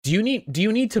 Do you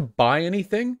need to buy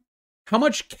anything? How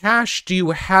much cash do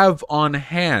you have on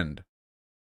hand?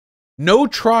 No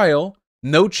trial.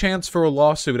 No chance for a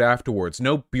lawsuit afterwards.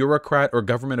 No bureaucrat or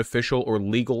government official or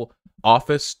legal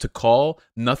office to call.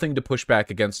 Nothing to push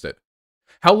back against it.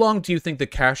 How long do you think the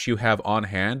cash you have on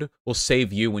hand will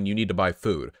save you when you need to buy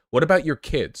food? What about your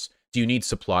kids? Do you need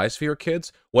supplies for your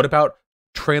kids? What about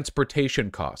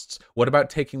transportation costs? What about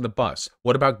taking the bus?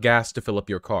 What about gas to fill up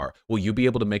your car? Will you be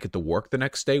able to make it to work the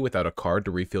next day without a card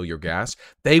to refill your gas?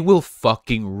 They will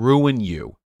fucking ruin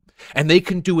you. And they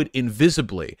can do it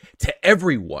invisibly to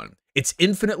everyone. It's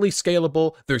infinitely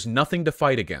scalable. There's nothing to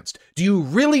fight against. Do you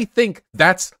really think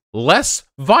that's less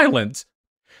violent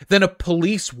than a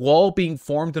police wall being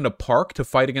formed in a park to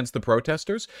fight against the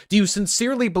protesters? Do you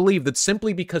sincerely believe that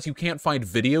simply because you can't find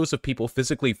videos of people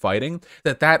physically fighting,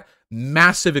 that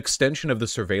massive extension of the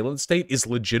surveillance state is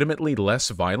legitimately less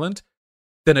violent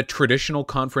than a traditional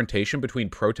confrontation between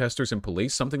protesters and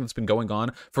police, something that's been going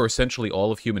on for essentially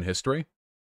all of human history?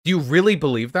 Do you really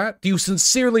believe that? Do you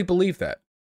sincerely believe that?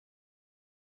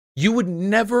 You would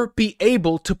never be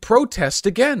able to protest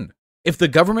again. If the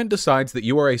government decides that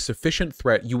you are a sufficient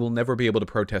threat, you will never be able to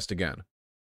protest again.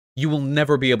 You will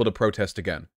never be able to protest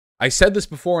again. I said this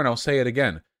before and I'll say it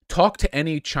again. Talk to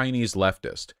any Chinese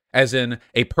leftist, as in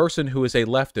a person who is a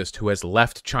leftist who has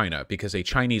left China, because a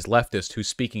Chinese leftist who's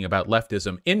speaking about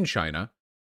leftism in China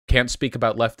can't speak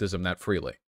about leftism that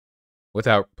freely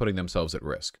without putting themselves at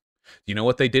risk. Do you know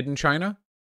what they did in China?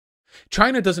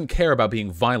 China doesn't care about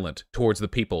being violent towards the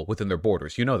people within their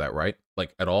borders. You know that, right?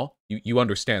 Like, at all? You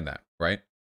understand that, right?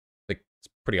 Like, it's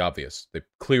pretty obvious. They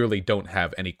clearly don't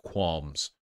have any qualms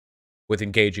with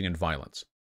engaging in violence.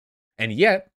 And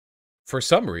yet, for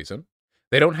some reason,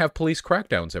 they don't have police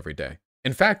crackdowns every day.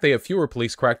 In fact, they have fewer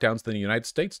police crackdowns than the United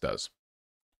States does.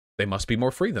 They must be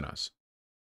more free than us,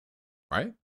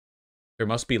 right? There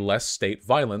must be less state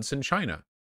violence in China.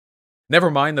 Never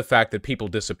mind the fact that people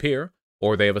disappear,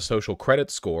 or they have a social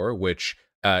credit score, which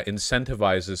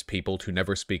incentivizes people to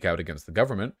never speak out against the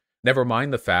government. Never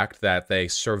mind the fact that they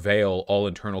surveil all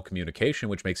internal communication,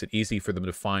 which makes it easy for them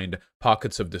to find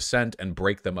pockets of dissent and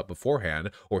break them up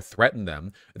beforehand or threaten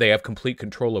them. They have complete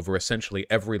control over essentially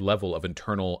every level of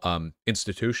internal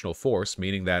institutional force,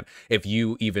 meaning that if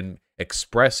you even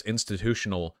express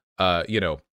institutional,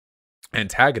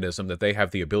 antagonism, that they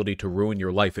have the ability to ruin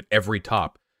your life at every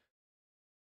top.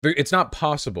 It's not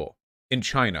possible in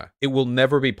China. It will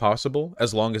never be possible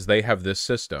as long as they have this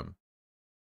system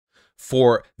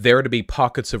for there to be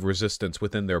pockets of resistance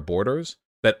within their borders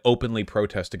that openly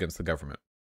protest against the government.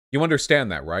 You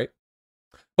understand that, right?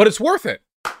 But it's worth it.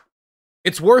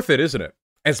 It's worth it, isn't it?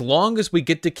 As long as we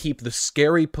get to keep the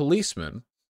scary policemen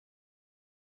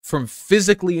from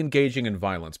physically engaging in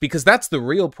violence, because that's the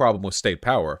real problem with state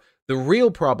power. The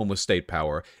real problem with state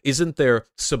power isn't their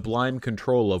sublime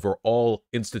control over all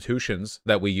institutions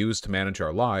that we use to manage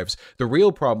our lives. The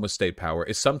real problem with state power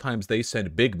is sometimes they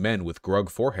send big men with grug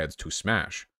foreheads to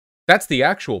smash. That's the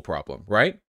actual problem,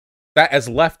 right? That, as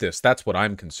leftists, that's what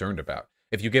I'm concerned about.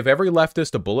 If you give every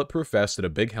leftist a bulletproof vest and a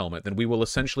big helmet, then we will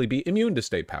essentially be immune to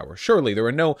state power. Surely there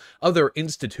are no other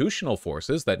institutional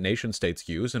forces that nation states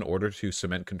use in order to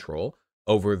cement control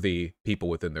over the people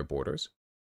within their borders.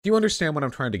 Do you understand what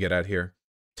I'm trying to get at here?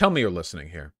 Tell me you're listening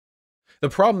here. The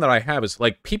problem that I have is,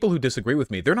 like, people who disagree with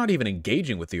me, they're not even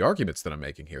engaging with the arguments that I'm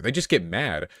making here. They just get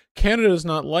mad. Canada's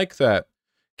not like that.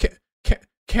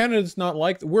 Canada's not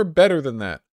like... We're better than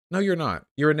that. No, you're not.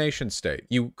 You're a nation state.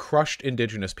 You crushed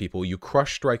indigenous people. You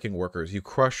crushed striking workers. You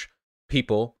crush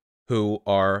people who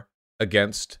are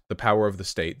against the power of the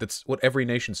state. That's what every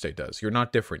nation state does. You're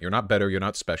not different. You're not better. You're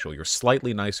not special. You're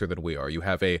slightly nicer than we are. You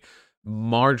have a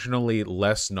marginally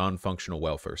less non-functional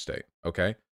welfare state,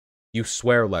 okay? You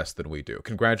swear less than we do.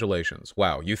 Congratulations.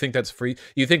 Wow, you think that's free?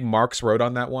 You think Marx wrote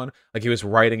on that one? Like, he was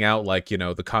writing out, like,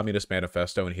 the Communist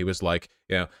Manifesto, and he was like,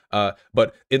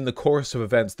 but in the course of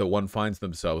events that one finds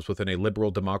themselves within a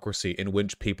liberal democracy in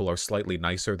which people are slightly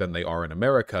nicer than they are in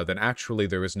America, then actually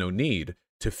there is no need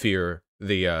to fear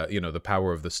the, the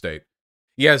power of the state.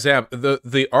 Yeah, Zam,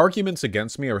 the arguments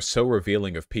against me are so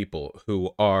revealing of people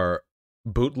who are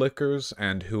bootlickers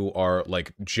and who are,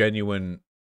 like, genuine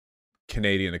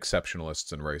Canadian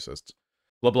exceptionalists and racists.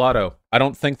 Lablato, I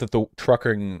don't think that the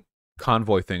trucking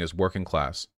convoy thing is working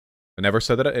class. I never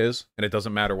said that it is, and it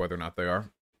doesn't matter whether or not they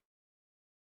are.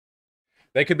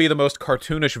 They could be the most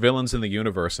cartoonish villains in the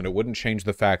universe, and it wouldn't change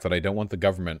the fact that I don't want the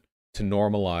government to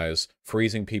normalize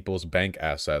freezing people's bank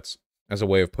assets as a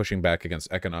way of pushing back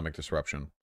against economic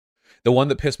disruption. The one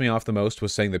that pissed me off the most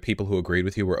was saying that people who agreed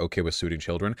with you were okay with suiting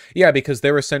children. Yeah, because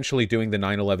they're essentially doing the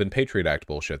 9/11 Patriot Act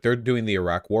bullshit. They're doing the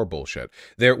Iraq War bullshit.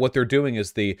 What they're doing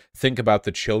is the think about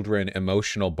the children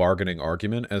emotional bargaining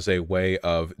argument as a way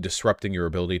of disrupting your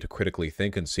ability to critically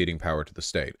think and ceding power to the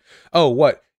state. Oh,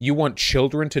 what? You want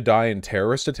children to die in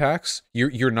terrorist attacks?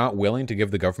 You're not willing to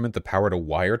give the government the power to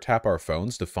wiretap our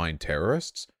phones to find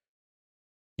terrorists?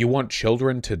 You want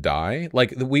children to die?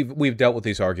 Like, we've dealt with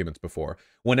these arguments before.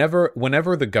 Whenever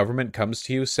the government comes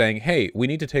to you saying, hey, we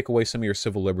need to take away some of your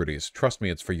civil liberties, trust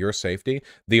me, it's for your safety,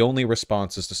 the only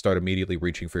response is to start immediately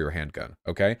reaching for your handgun,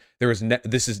 okay? There is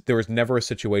never a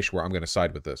situation where I'm going to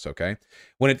side with this, okay?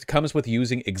 When it comes with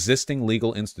using existing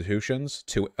legal institutions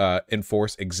to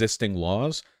enforce existing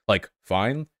laws, like,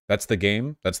 fine, that's the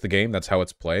game. That's how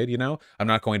it's played, you know? I'm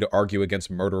not going to argue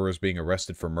against murderers being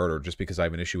arrested for murder just because I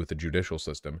have an issue with the judicial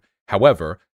system.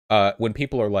 However, when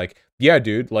people are like, yeah,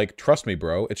 dude, like, trust me,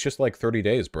 bro, it's just like 30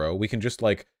 days, bro. We can just,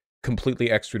 like, completely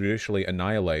extrajudicially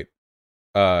annihilate,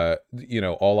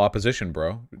 all opposition,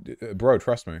 bro. Bro,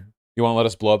 trust me. You want to let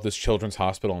us blow up this children's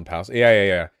hospital in Palestine?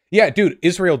 Yeah. Yeah, dude,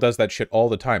 Israel does that shit all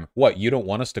the time. What, you don't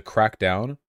want us to crack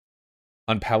down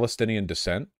on Palestinian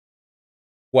dissent?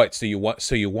 What, so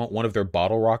you want one of their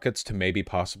bottle rockets to maybe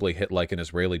possibly hit like an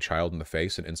Israeli child in the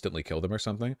face and instantly kill them or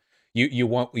something? You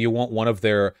want one of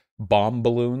their bomb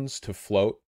balloons to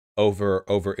float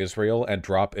over Israel and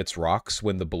drop its rocks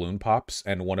when the balloon pops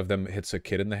and one of them hits a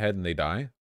kid in the head and they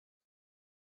die?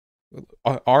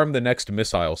 Arm the next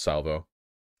missile salvo.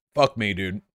 Fuck me,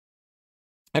 dude.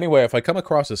 Anyway, if I come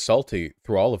across as salty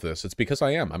through all of this, it's because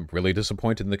I am. I'm really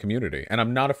disappointed in the community, and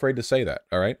I'm not afraid to say that,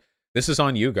 all right? This is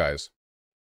on you guys.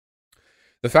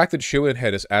 The fact that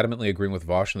Schuenhead is adamantly agreeing with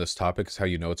Vosh on this topic is how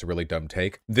you know it's a really dumb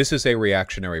take. This is a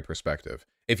reactionary perspective.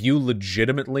 If you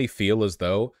legitimately feel as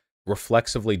though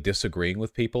reflexively disagreeing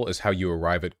with people is how you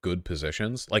arrive at good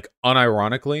positions, like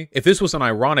unironically, if this was an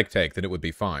ironic take, then it would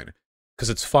be fine,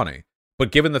 because it's funny.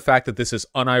 But given the fact that this is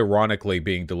unironically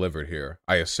being delivered here,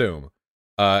 I assume,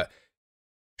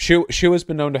 Shu has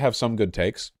been known to have some good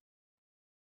takes,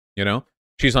 you know?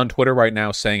 She's on Twitter right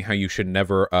now saying how you should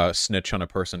never snitch on a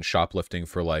person shoplifting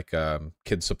for, like,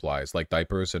 kid supplies, like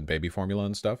diapers and baby formula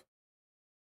and stuff.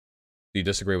 Do you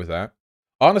disagree with that?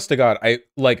 Honest to God,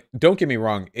 don't get me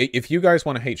wrong. If you guys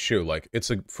want to hate Shu, like,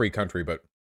 it's a free country, but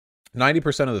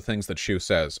 90% of the things that Shu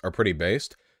says are pretty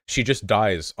based. She just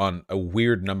dies on a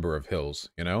weird number of hills,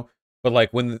 you know? But,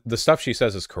 like, when the stuff she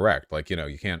says is correct, like, you know,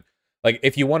 you can't... Like,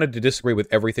 if you wanted to disagree with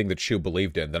everything that Shu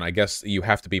believed in, then I guess you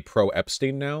have to be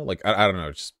pro-Epstein now? Like, I don't know,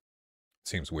 it just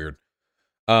seems weird.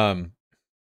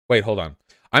 Wait, hold on.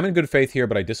 I'm in good faith here,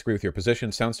 but I disagree with your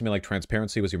position. Sounds to me like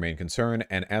transparency was your main concern,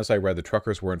 and as I read, the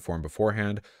truckers were informed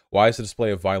beforehand. Why is the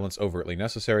display of violence overtly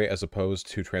necessary as opposed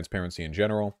to transparency in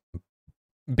general?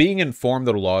 Being informed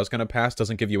that a law is going to pass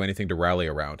doesn't give you anything to rally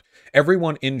around.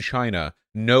 Everyone in China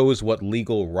knows what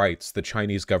legal rights the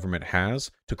Chinese government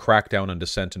has to crack down on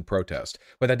dissent and protest,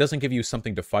 but that doesn't give you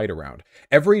something to fight around.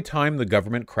 Every time the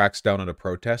government cracks down on a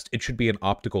protest, it should be an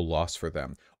optical loss for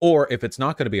them. Or if it's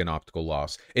not going to be an optical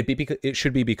loss, it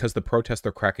should be because the protest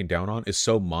they're cracking down on is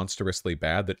so monstrously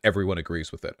bad that everyone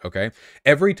agrees with it, okay?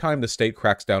 Every time the state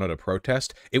cracks down on a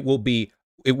protest, it will be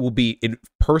in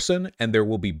person and there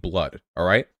will be blood, all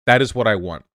right? That is what I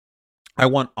want. I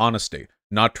want honesty,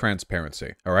 not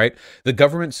transparency, all right? The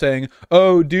government saying,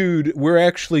 oh, dude, we're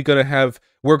going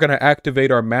to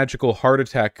activate our magical heart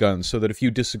attack gun so that if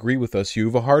you disagree with us, you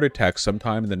have a heart attack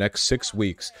sometime in the next 6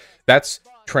 weeks. That's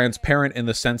transparent in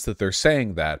the sense that they're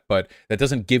saying that, but that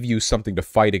doesn't give you something to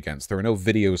fight against. There are no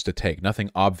videos to take,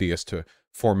 nothing obvious to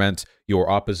foment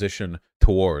your opposition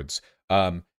towards.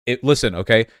 Listen,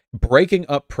 okay? Breaking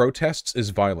up protests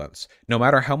is violence. No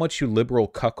matter how much you liberal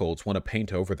cuckolds want to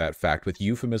paint over that fact with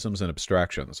euphemisms and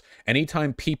abstractions,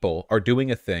 anytime people are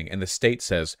doing a thing and the state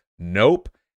says, nope,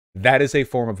 that is a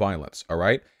form of violence, all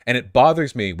right? And it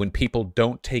bothers me when people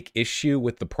don't take issue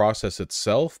with the process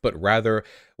itself, but rather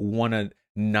want a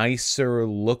nicer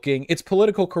looking... It's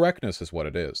political correctness is what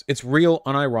it is. It's real,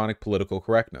 unironic political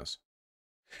correctness.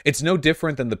 It's no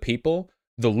different than the people...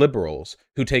 the liberals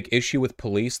who take issue with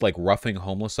police like roughing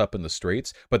homeless up in the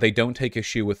streets, but they don't take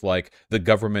issue with like the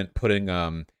government putting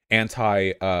like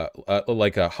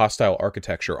a hostile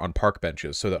architecture on park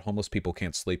benches so that homeless people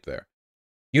can't sleep there.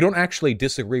 You don't actually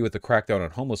disagree with the crackdown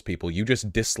on homeless people. You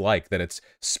just dislike that it's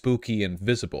spooky and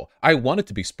visible. I want it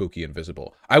to be spooky and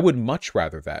visible. I would much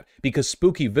rather that, because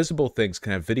spooky, visible things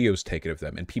can have videos taken of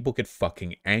them and people get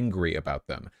fucking angry about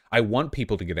them. I want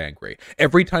people to get angry.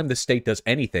 Every time the state does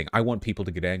anything, I want people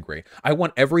to get angry. I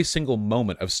want every single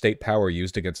moment of state power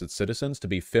used against its citizens to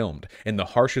be filmed in the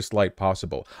harshest light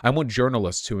possible. I want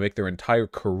journalists who make their entire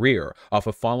career off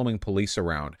of following police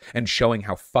around and showing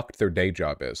how fucked their day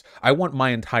job is. I want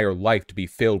my entire life to be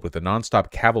filled with a nonstop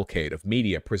cavalcade of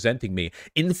media presenting me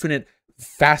infinite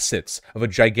facets of a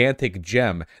gigantic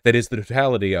gem that is the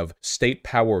totality of state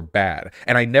power bad,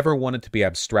 and I never want it to be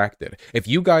abstracted. If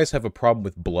you guys have a problem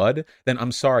with blood, then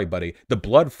I'm sorry, buddy. The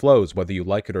blood flows whether you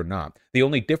like it or not. The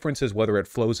only difference is whether it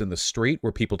flows in the street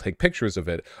where people take pictures of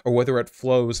it, or whether it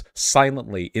flows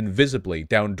silently, invisibly,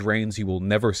 down drains you will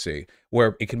never see,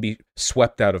 where it can be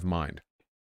swept out of mind.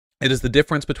 It is the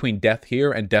difference between death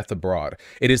here and death abroad.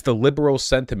 It is the liberal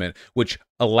sentiment which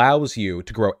allows you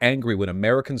to grow angry when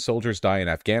American soldiers die in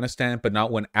Afghanistan, but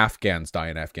not when Afghans die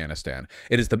in Afghanistan.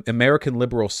 It is the American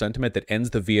liberal sentiment that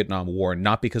ends the Vietnam War,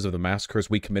 not because of the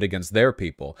massacres we commit against their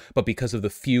people, but because of the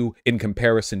few, in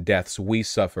comparison, deaths we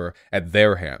suffer at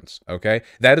their hands, okay?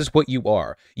 That is what you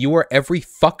are. You are every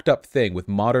fucked up thing with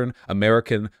modern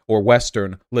American or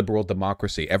Western liberal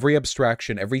democracy. Every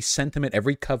abstraction, every sentiment,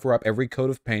 every cover-up, every coat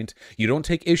of paint. You don't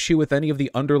take issue with any of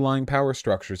the underlying power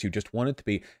structures. You just want it to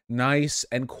be nice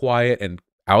and quiet and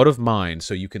out of mind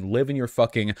so you can live in your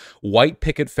fucking white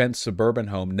picket fence suburban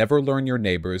home, never learn your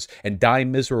neighbors, and die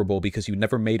miserable because you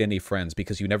never made any friends,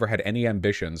 because you never had any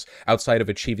ambitions outside of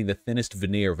achieving the thinnest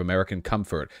veneer of American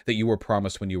comfort that you were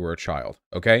promised when you were a child,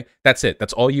 okay? That's it.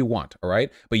 That's all you want, all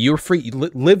right? But you're free.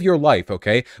 Live your life,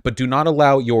 okay? But do not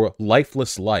allow your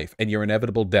lifeless life and your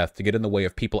inevitable death to get in the way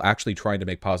of people actually trying to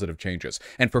make positive changes.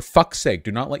 And for fuck's sake,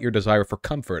 do not let your desire for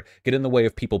comfort get in the way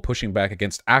of people pushing back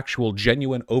against actual,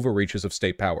 genuine overreaches of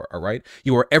state power, all right?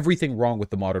 You are everything wrong with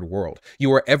the modern world.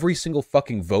 You are every single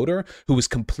fucking voter who is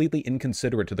completely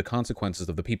inconsiderate to the consequences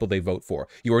of the people they vote for.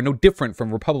 You are no different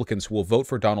from Republicans who will vote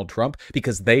for Donald Trump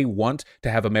because they want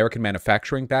to have American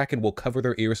manufacturing back and will cover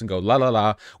their ears and go la la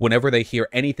la whenever they hear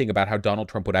anything about how Donald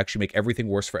Trump would actually make everything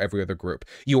worse for every other group.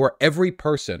 You are every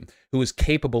person who is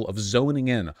capable of zoning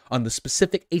in on the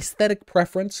specific aesthetic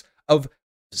preference of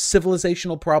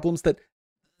civilizational problems that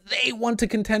they want to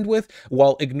contend with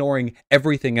while ignoring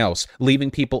everything else, leaving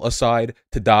people aside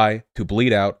to die, to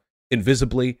bleed out,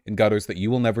 invisibly in gutters that you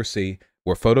will never see,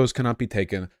 where photos cannot be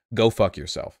taken. Go fuck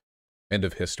yourself. End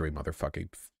of history, motherfucking.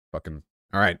 Fucking.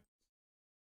 All right.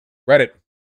 Reddit.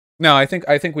 No, I think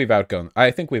we've outgrown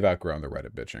the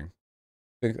Reddit bitching.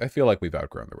 I feel like we've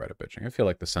outgrown the Reddit bitching. I feel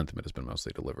like the sentiment has been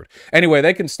mostly delivered. Anyway,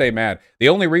 they can stay mad. The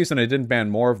only reason I didn't ban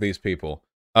more of these people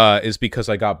is because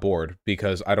I got bored,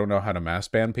 because I don't know how to mass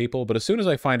ban people. But as soon as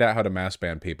I find out how to mass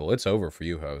ban people, it's over for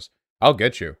you, hoes. I'll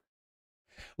get you.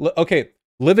 Okay,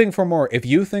 living for more. If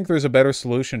you think there's a better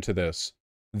solution to this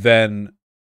than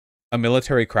a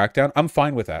military crackdown, I'm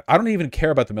fine with that. I don't even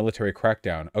care about the military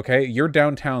crackdown, okay? Your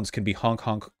downtowns can be honk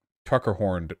trucker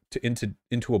horned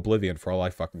into oblivion for all I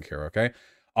fucking care, okay?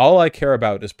 All I care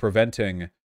about is preventing,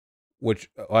 which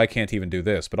well, I can't even do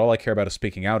this, but all I care about is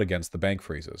speaking out against the bank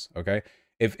freezes, okay?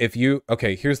 If you,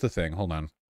 okay, here's the thing, hold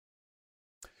on.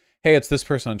 Hey, it's this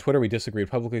person on Twitter. We disagreed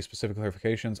publicly. Specific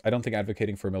clarifications. I don't think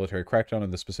advocating for a military crackdown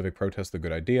on the specific protest is a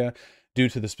good idea. Due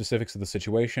to the specifics of the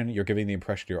situation, you're giving the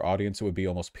impression to your audience it would be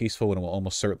almost peaceful when it will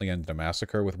almost certainly end in a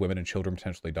massacre with women and children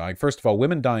potentially dying. First of all,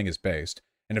 women dying is based.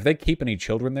 And if they keep any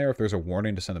children there, if there's a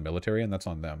warning to send the military in, that's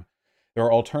on them. There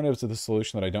are alternatives to the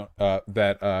solution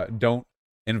that don't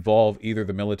involve either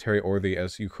the military or the,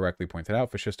 as you correctly pointed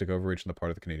out, fascistic overreach on the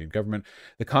part of the Canadian government.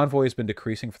 The convoy has been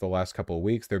decreasing for the last couple of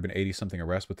weeks. There have been 80-something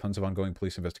arrests with tons of ongoing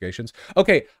police investigations.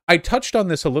 Okay, I touched on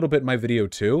this a little bit in my video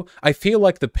too. I feel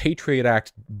like the Patriot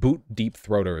Act boot deep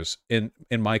throaters in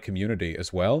my community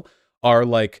as well are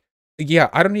like, yeah,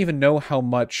 I don't even know how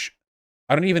much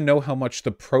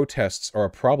the protests are a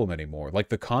problem anymore, like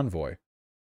the convoy.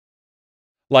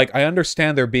 Like, I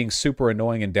understand they're being super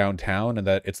annoying in downtown and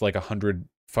that it's like 100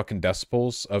 fucking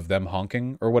decibels of them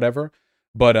honking or whatever.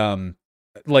 But,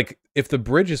 like, if the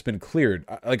bridge has been cleared,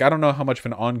 like, I don't know how much of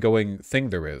an ongoing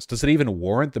thing there is. Does it even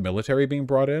warrant the military being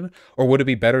brought in? Or would it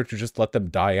be better to just let them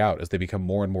die out as they become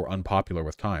more and more unpopular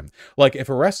with time? Like, if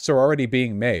arrests are already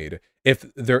being made, if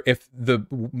the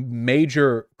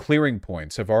major clearing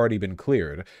points have already been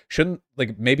cleared, shouldn't,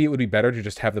 like, maybe it would be better to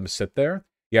just have them sit there?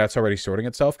 Yeah, it's already sorting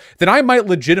itself. Then I might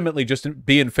legitimately just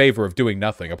be in favor of doing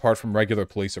nothing apart from regular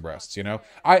police arrests, you know?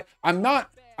 I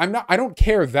don't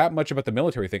care that much about the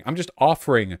military thing. I'm just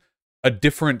offering a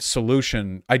different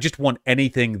solution. I just want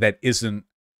anything that isn't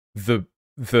the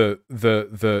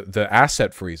the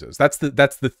asset freezes. That's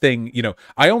the thing, you know.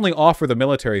 I only offer the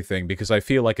military thing because I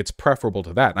feel like it's preferable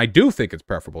to that. And I do think it's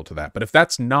preferable to that. But if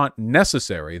that's not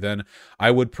necessary, then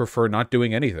I would prefer not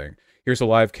doing anything. Here's a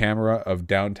live camera of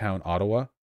downtown Ottawa.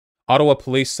 Ottawa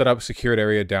police set up secured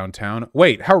area downtown.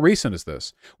 Wait, how recent is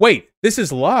this? Wait, this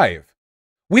is live.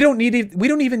 We don't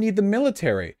even need the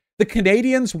military. The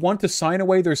Canadians want to sign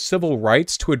away their civil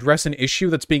rights to address an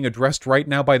issue that's being addressed right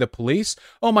now by the police?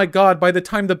 Oh my god, by the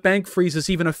time the bank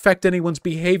freezes even affect anyone's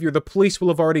behavior, the police will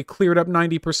have already cleared up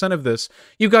 90% of this.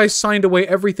 You guys signed away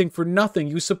everything for nothing.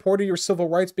 You supported your civil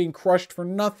rights being crushed for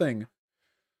nothing.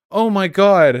 Oh my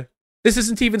god. This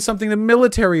isn't even something the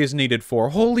military is needed for.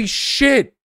 Holy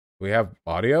shit. We have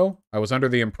audio? I was under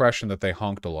the impression that they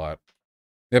honked a lot.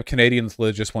 Yep, Canadians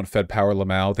just want Fed Power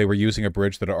Lamau. They were using a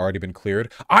bridge that had already been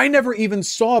cleared. I never even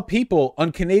saw people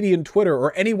on Canadian Twitter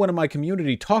or anyone in my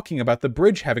community talking about the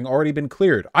bridge having already been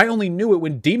cleared. I only knew it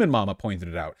when Demon Mama pointed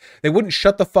it out. They wouldn't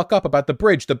shut the fuck up about the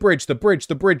bridge,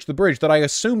 that I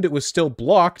assumed it was still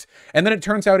blocked, and then it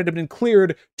turns out it had been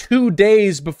cleared 2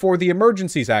 days before the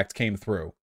Emergencies Act came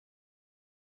through.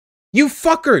 You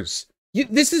fuckers! You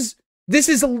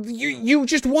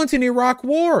just want an Iraq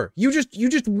war. You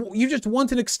just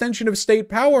want an extension of state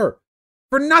power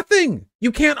for nothing.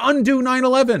 You can't undo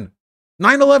 9/11.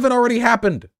 9/11 already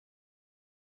happened.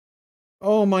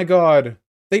 Oh my god.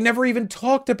 They never even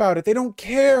talked about it. They don't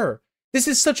care. This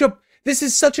is such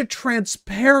a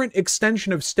transparent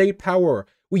extension of state power.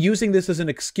 We're using this as an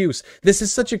excuse. This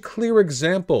is such a clear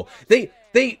example. They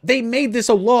made this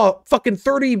a law fucking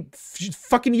 30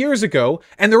 fucking years ago,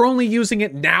 and they're only using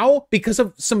it now because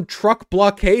of some truck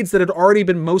blockades that had already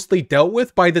been mostly dealt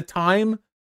with by the time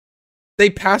they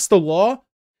passed the law.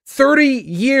 30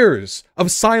 years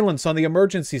of silence on the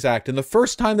Emergencies Act, and the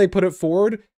first time they put it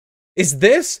forward is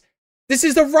this? This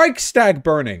is the Reichstag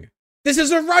burning. This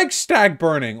is a Reichstag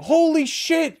burning. Holy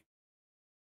shit.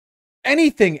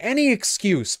 Anything, any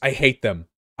excuse. I hate them.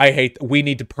 We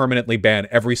need to permanently ban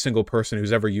every single person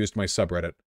who's ever used my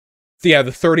subreddit. So yeah,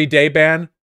 the 30-day ban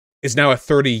is now a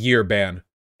 30-year ban.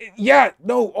 Yeah,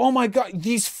 no, oh my god,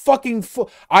 these fucking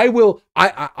I will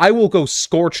go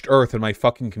scorched earth in my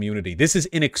fucking community. This is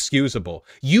inexcusable.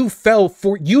 You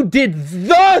did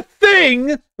the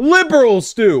thing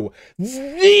liberals do.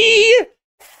 The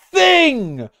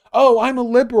thing. Oh, I'm a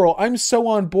liberal. I'm so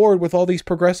on board with all these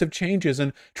progressive changes.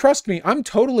 And trust me, I'm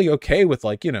totally okay with,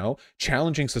 like, you know,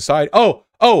 challenging society. Oh,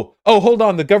 hold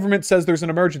on. The government says there's an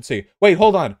emergency. Wait,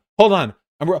 hold on.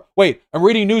 I'm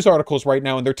reading news articles right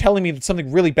now, and they're telling me that something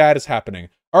really bad is happening.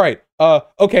 All right.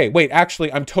 Okay, wait,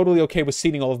 actually, I'm totally okay with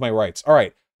ceding all of my rights. All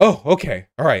right. Oh, okay.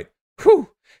 All right. Whew.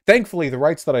 Thankfully, the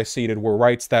rights that I ceded were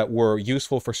rights that were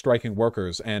useful for striking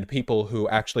workers and people who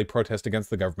actually protest against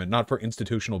the government, not for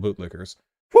institutional bootlickers.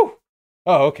 Whew!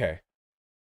 Oh, okay.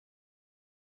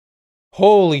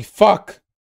 Holy fuck!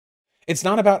 It's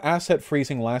not about asset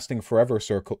freezing lasting forever,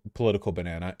 Sir Political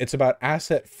Banana. It's about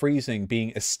asset freezing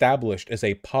being established as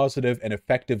a positive and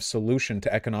effective solution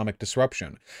to economic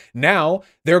disruption. Now,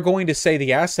 they're going to say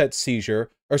the asset seizure...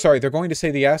 they're going to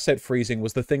say the asset freezing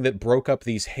was the thing that broke up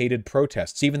these hated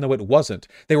protests, even though it wasn't.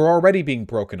 They were already being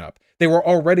broken up. They were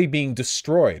already being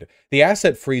destroyed. The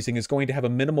asset freezing is going to have a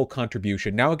minimal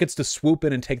contribution. Now it gets to swoop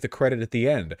in and take the credit at the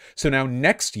end. So now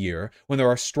next year, when there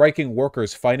are striking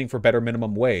workers fighting for better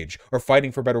minimum wage or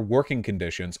fighting for better working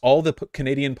conditions, all the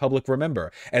Canadian public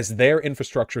remember, as their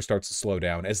infrastructure starts to slow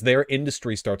down, as their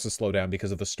industry starts to slow down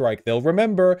because of the strike, they'll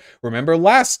remember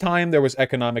last time there was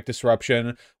economic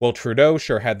disruption. Well, Trudeau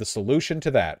sure had the solution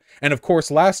to that. And of course,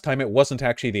 last time it wasn't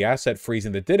actually the asset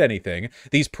freezing that did anything.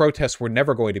 These protests were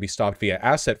never going to be stopped via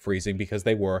asset freezing because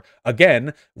they were,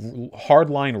 again,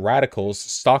 hardline radicals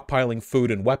stockpiling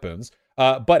food and weapons.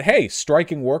 But hey,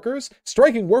 striking workers,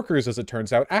 as it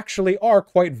turns out, actually are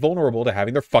quite vulnerable to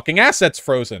having their fucking assets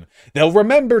frozen. They'll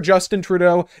remember, Justin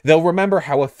Trudeau, they'll remember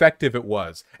how effective it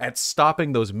was at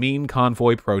stopping those mean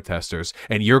convoy protesters,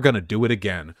 and you're gonna do it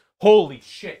again. Holy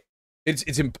shit.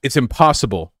 It's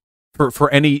impossible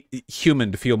for any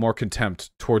human to feel more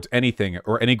contempt towards anything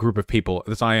or any group of people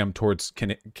as I am towards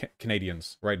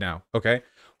Canadians right now, okay?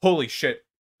 Holy shit.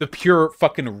 The pure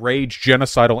fucking rage,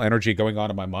 genocidal energy going on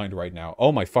in my mind right now.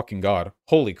 Oh my fucking god.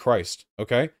 Holy Christ,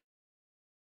 okay?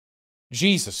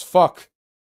 Jesus fuck.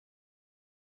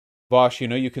 Vosh, you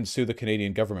know you can sue the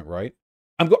Canadian government, right?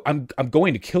 I'm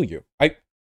going to kill you.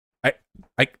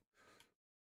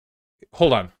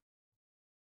 Hold on.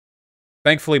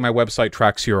 Thankfully, my website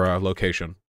tracks your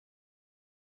location.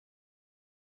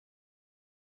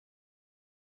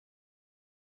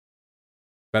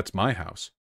 That's my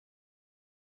house.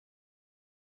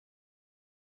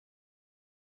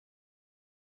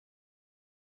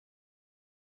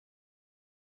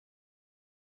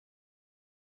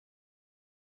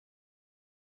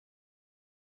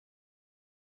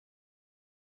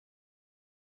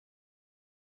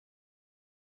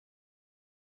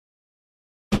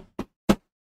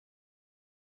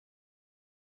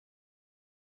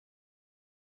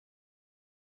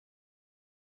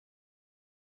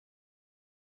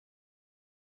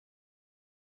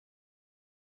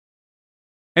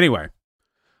 Anyway,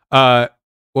 what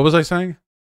was I saying?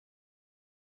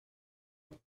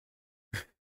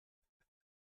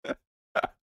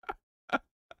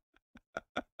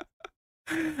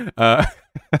 Uh,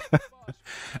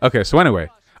 okay, so anyway,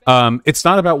 it's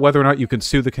not about whether or not you can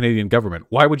sue the Canadian government.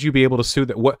 Why would you be able to sue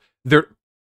that?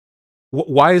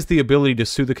 Why is the ability to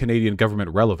sue the Canadian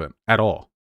government relevant at all?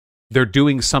 They're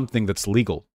doing something that's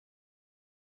legal.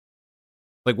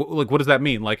 Like what does that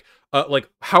mean? Like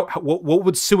what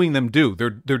would suing them do? They're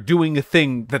doing a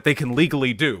thing that they can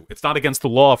legally do. It's not against the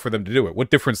law for them to do it.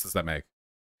 What difference does that make?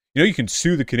 You know, you can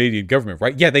sue the Canadian government,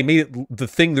 right? Yeah, they made it the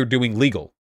thing they're doing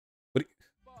legal. But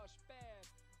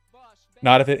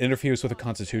not if it interferes with the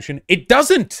Constitution. It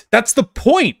doesn't. That's the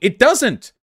point. It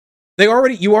doesn't.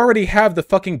 You already have the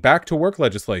fucking back to work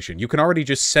legislation. You can already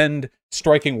just send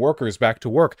striking workers back to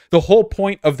work. The whole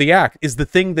point of the act is the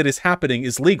thing that is happening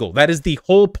is legal. That is the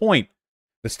whole point.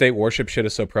 The state worship shit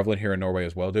is so prevalent here in Norway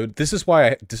as well, dude. This is why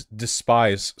I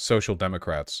despise social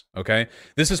democrats, okay?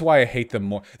 This is why I hate them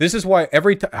more. This is why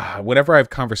every time, whenever I have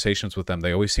conversations with them,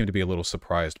 they always seem to be a little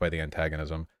surprised by the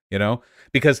antagonism, you know?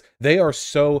 Because they are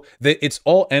so, it's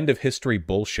all end of history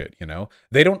bullshit, you know?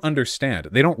 They don't understand.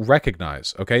 They don't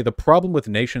recognize, okay? The problem with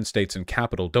nation states and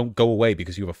capital don't go away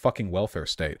because you have a fucking welfare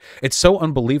state. It's so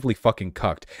unbelievably fucking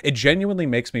cucked. It genuinely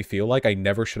makes me feel like I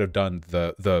never should have done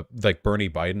the like Bernie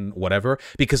Biden, whatever,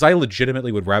 because I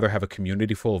legitimately would rather have a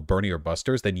community full of Bernie or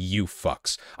Busters than you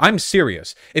fucks. I'm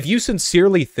serious. If you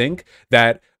sincerely think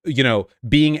that, you know,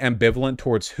 being ambivalent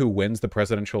towards who wins the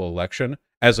presidential election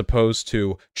as opposed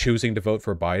to choosing to vote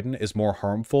for Biden is more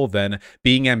harmful than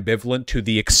being ambivalent to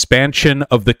the expansion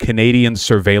of the Canadian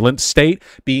surveillance state,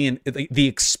 being the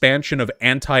expansion of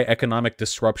anti-economic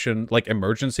disruption, like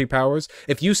emergency powers.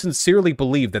 If you sincerely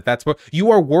believe that that's what, you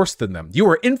are worse than them. You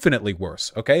are infinitely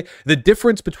worse, okay? The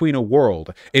difference between a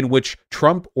world in which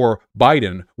Trump or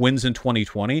Biden wins in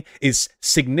 2020 is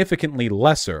significantly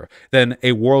lesser than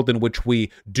a world in which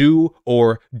we do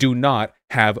or do not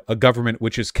have a government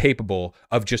which is capable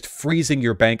of just freezing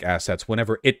your bank assets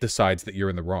whenever it decides that you're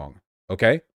in the wrong,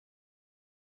 okay?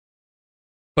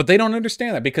 But they don't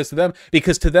understand that because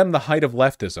to them the height of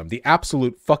leftism, the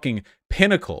absolute fucking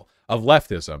pinnacle of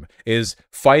leftism is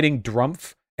fighting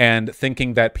Drumpf and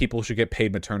thinking that people should get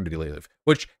paid maternity leave,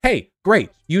 which, hey, great,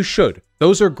 you should.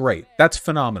 Those are great. That's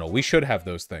phenomenal. We should have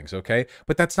those things, okay?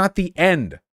 But that's not the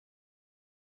end.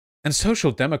 And social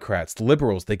democrats,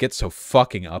 liberals, they get so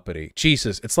fucking uppity.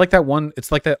 Jesus, it's like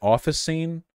that Office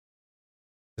scene.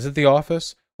 Is it The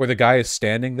Office? Where the guy is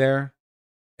standing there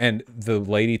and the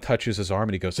lady touches his arm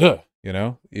and he goes, ugh, you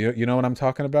know? You know what I'm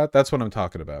talking about? That's what I'm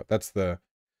talking about. That's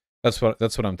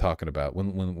what I'm talking about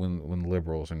when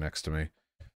liberals are next to me.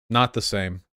 Not the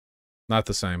same. Not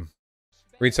the same.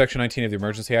 Read Section 19 of the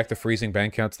Emergency Act. The freezing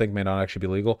bank accounts thing may not actually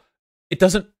be legal. It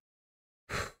doesn't...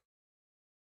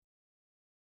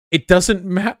 It doesn't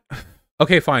matter.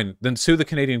 Okay, fine. Then sue the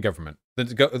Canadian government. Then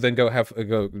go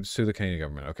sue the Canadian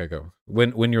government. Okay, go.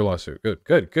 Win your lawsuit. Good.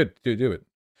 Do it.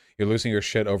 You're losing your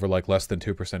shit over like less than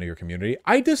 2% of your community.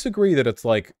 I disagree that it's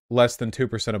like less than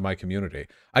 2% of my community.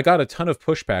 I got a ton of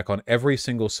pushback on every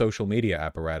single social media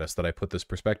apparatus that I put this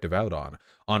perspective out on.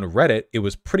 On Reddit, it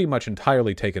was pretty much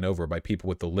entirely taken over by people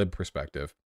with the lib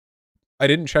perspective. I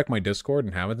didn't check my Discord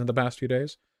and haven't in the past few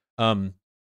days.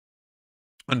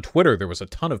 On Twitter, there was a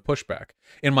ton of pushback.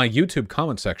 In my YouTube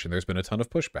comment section, there's been a ton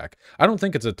of pushback. I don't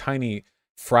think it's a tiny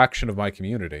fraction of my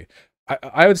community.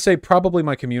 I would say probably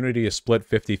my community is split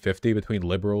 50-50 between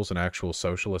liberals and actual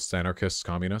socialists, anarchists,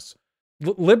 communists.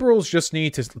 Liberals just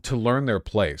need to learn their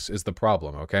place is the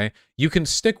problem, okay? You can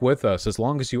stick with us as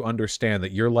long as you understand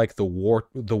that you're like the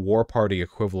war party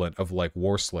equivalent of like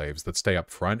war slaves that stay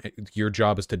up front. Your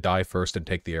job is to die first and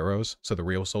take the arrows so the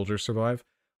real soldiers survive.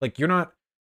 Like, you're not...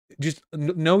 Just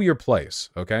know your place,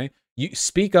 okay? You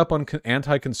speak up on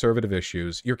anti-conservative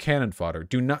issues. You're cannon fodder.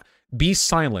 Do not be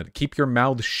silent. Keep your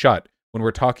mouth shut when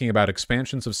we're talking about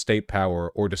expansions of state power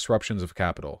or disruptions of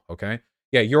capital, okay?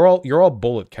 Yeah, you're all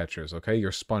bullet catchers, okay?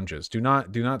 You're sponges. Do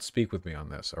not speak with me on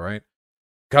this, all right?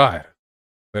 God.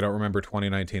 They don't remember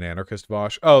 2019 anarchist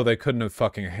Vosh? Oh, they couldn't have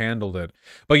fucking handled it.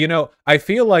 But, you know, I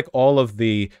feel like all of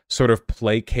the sort of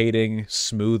placating,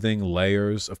 smoothing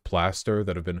layers of plaster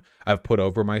that I've put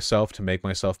over myself to make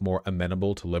myself more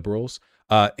amenable to liberals,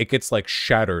 it gets, like,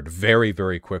 shattered very,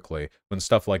 very quickly when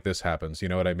stuff like this happens. You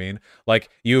know what I mean? Like,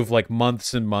 you have, like,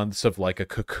 months and months of, like, a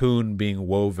cocoon being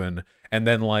woven, and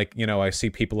then, like, you know, I see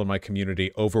people in my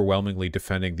community overwhelmingly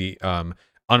defending the,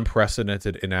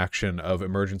 unprecedented inaction of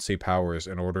emergency powers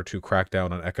in order to crack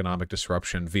down on economic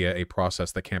disruption via a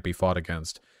process that can't be fought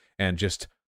against, and just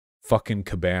fucking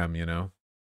kabam, you know?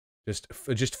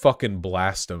 Just fucking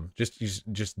blast them.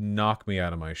 Just knock me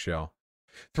out of my shell.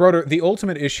 Throater, the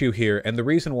ultimate issue here, and the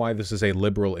reason why this is a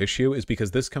liberal issue, is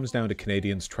because this comes down to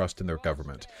Canadians' trust in their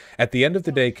government. At the end of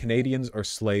the day, Canadians are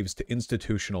slaves to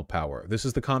institutional power. This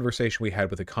is the conversation we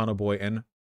had with Econoboy and,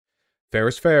 fair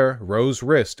is fair, Rose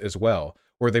Wrist as well,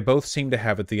 where they both seem to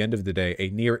have, at the end of the day,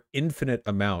 a near infinite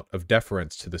amount of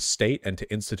deference to the state and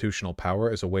to institutional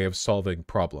power as a way of solving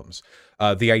problems.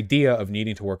 The idea of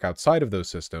needing to work outside of those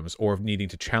systems, or of needing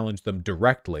to challenge them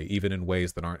directly, even in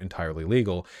ways that aren't entirely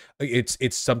legal,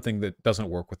 it's something that doesn't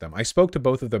work with them. I spoke to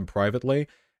both of them privately,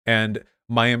 and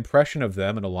my impression of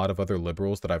them and a lot of other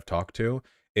liberals that I've talked to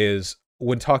is,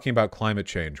 when talking about climate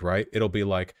change, right, it'll be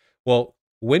like, well,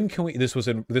 when can we, this was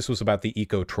about the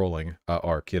eco-trolling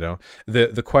arc, you know?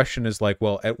 The question is like,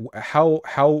 well,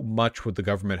 how much would the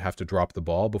government have to drop the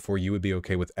ball before you would be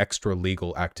okay with extra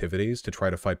legal activities to try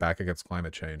to fight back against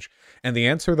climate change? And the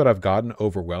answer that I've gotten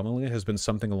overwhelmingly has been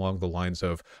something along the lines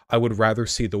of, I would rather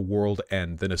see the world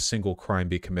end than a single crime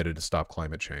be committed to stop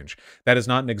climate change. That is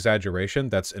not an exaggeration.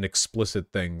 That's an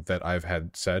explicit thing that I've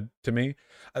had said to me.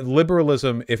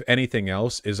 Liberalism, if anything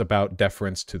else, is about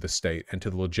deference to the state and to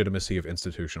the legitimacy of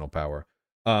institutional power.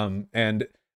 And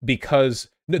because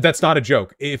that's not a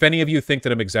joke. If any of you think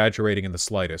that I'm exaggerating in the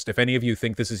slightest, if any of you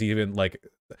think this is even like,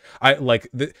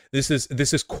 this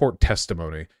is court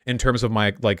testimony in terms of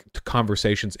my like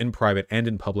conversations in private and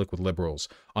in public with liberals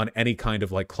on any kind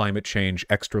of like climate change,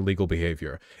 extra legal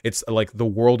behavior. It's like the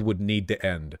world would need to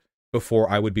end before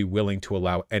I would be willing to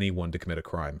allow anyone to commit a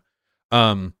crime.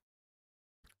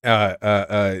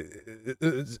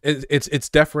 It's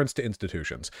deference to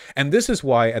institutions, and this is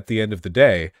why, at the end of the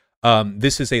day,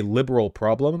 this is a liberal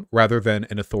problem rather than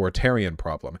an authoritarian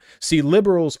problem. See,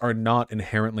 liberals are not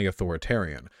inherently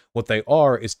authoritarian. What they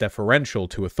are is deferential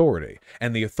to authority,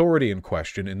 and the authority in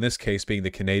question, in this case being the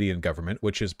Canadian government,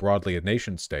 which is broadly a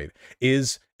nation-state,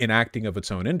 is, in acting of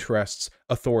its own interests,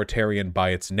 authoritarian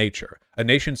by its nature. A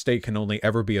nation-state can only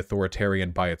ever be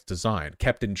authoritarian by its design,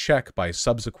 kept in check by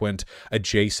subsequent,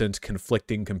 adjacent,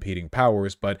 conflicting, competing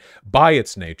powers, but by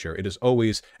its nature, it is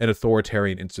always an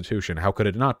authoritarian institution. How could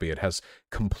it not be? It has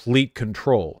complete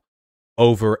control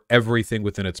over everything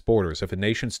within its borders. If a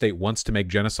nation-state wants to make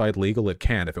genocide legal, it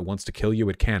can. If it wants to kill you,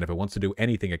 it can. If it wants to do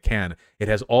anything, it can. It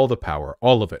has all the power,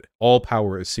 all of it. All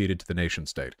power is ceded to the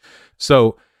nation-state.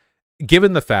 So,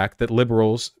 given the fact that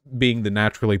liberals, being the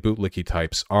naturally bootlicky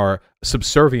types, are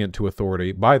subservient to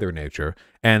authority by their nature,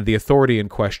 and the authority in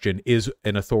question is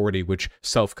an authority which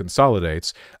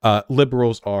self-consolidates,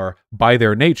 liberals are, by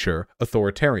their nature,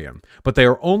 authoritarian. But they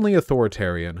are only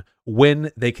authoritarian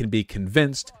when they can be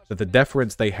convinced that the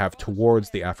deference they have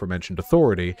towards the aforementioned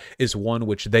authority is one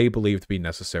which they believe to be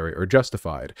necessary or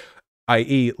justified.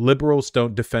 I.e., liberals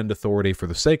don't defend authority for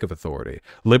the sake of authority.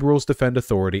 Liberals defend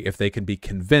authority if they can be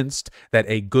convinced that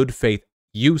a good faith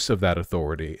use of that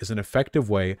authority is an effective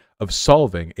way of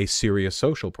solving a serious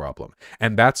social problem.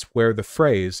 And that's where the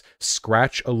phrase,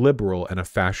 scratch a liberal and a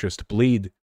fascist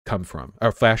bleed come from,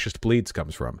 or fascist bleeds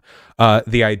comes from.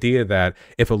 The idea that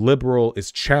if a liberal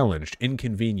is challenged,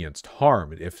 inconvenienced,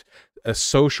 harmed, if a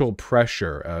social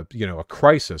pressure, a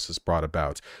crisis is brought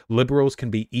about, liberals can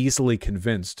be easily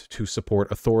convinced to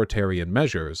support authoritarian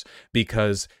measures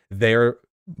because they're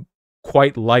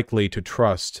quite likely to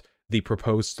trust the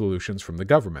proposed solutions from the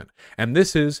government. And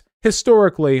this is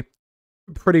historically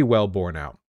pretty well borne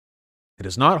out. It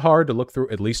is not hard to look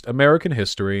through at least American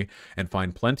history and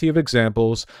find plenty of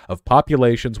examples of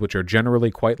populations which are generally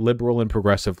quite liberal and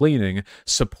progressive leaning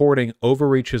supporting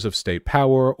overreaches of state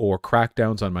power or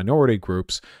crackdowns on minority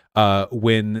groups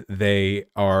when they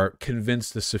are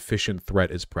convinced a sufficient threat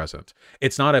is present.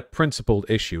 It's not a principled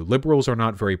issue. Liberals are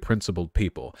not very principled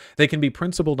people. They can be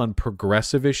principled on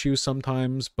progressive issues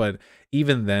sometimes, but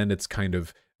even then it's kind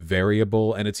of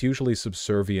variable, and it's usually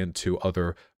subservient to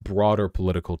other broader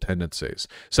political tendencies.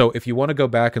 So if you want to go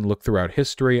back and look throughout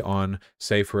history on,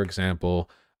 say, for example,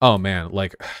 oh man,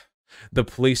 like the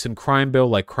police and crime bill,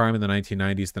 like crime in the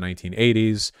 1990s, the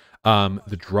 1980s,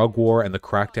 the drug war and the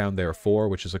crackdown therefore,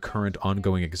 which is a current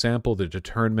ongoing example, the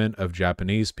internment of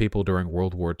Japanese people during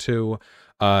World War II,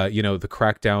 the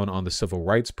crackdown on the civil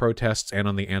rights protests and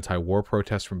on the anti-war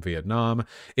protests from Vietnam.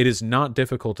 It is not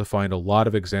difficult to find a lot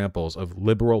of examples of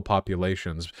liberal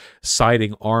populations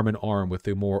siding arm in arm with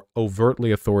the more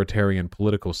overtly authoritarian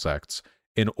political sects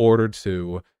in order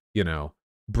to,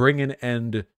 bring an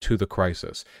end to the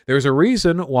crisis. There's a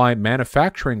reason why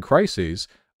manufacturing crises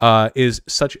is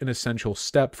such an essential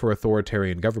step for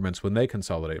authoritarian governments when they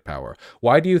consolidate power.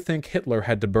 Why do you think Hitler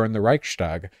had to burn the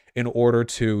Reichstag in order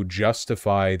to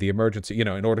justify the emergency,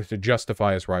 in order to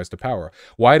justify his rise to power?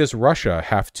 Why does Russia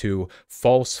have to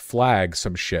false flag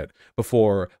some shit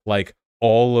before, like,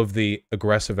 all of the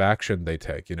aggressive action they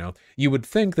take, You would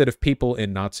think that if people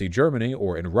in Nazi Germany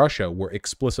or in Russia were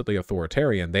explicitly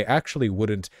authoritarian, they actually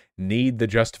wouldn't need the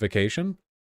justification,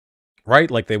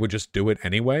 right? Like, they would just do it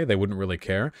anyway. They wouldn't really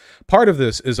care. Part of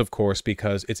this is, of course,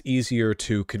 because it's easier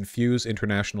to confuse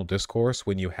international discourse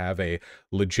when you have a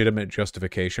legitimate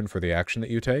justification for the action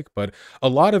that you take. But a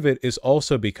lot of it is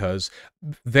also because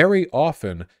very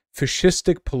often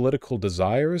fascistic political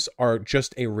desires are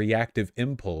just a reactive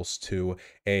impulse to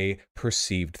a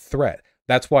perceived threat.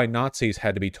 That's why Nazis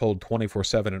had to be told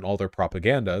 24/7 in all their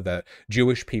propaganda that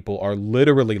Jewish people are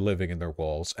literally living in their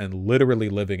walls and literally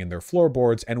living in their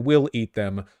floorboards and will eat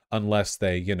them unless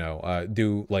they,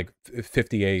 do like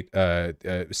 58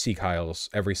 Sieg Heils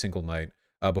every single night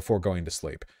before going to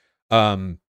sleep.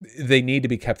 They need to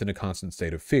be kept in a constant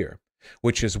state of fear,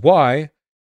 which is why,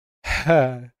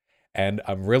 and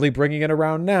I'm really bringing it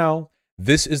around now,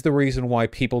 this is the reason why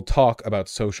people talk about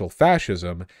social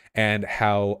fascism and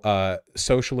how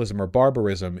socialism or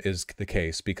barbarism is the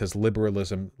case, because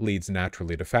liberalism leads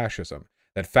naturally to fascism.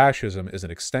 That fascism is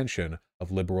an extension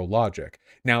of liberal logic.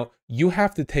 Now, you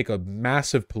have to take a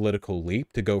massive political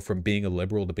leap to go from being a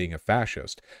liberal to being a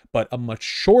fascist, but a much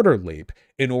shorter leap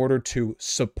in order to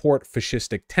support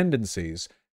fascistic tendencies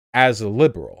as a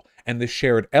liberal. And the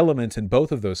shared element in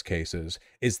both of those cases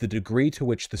is the degree to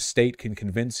which the state can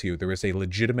convince you there is a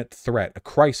legitimate threat, a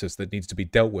crisis that needs to be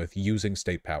dealt with using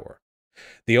state power.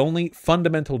 The only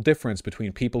fundamental difference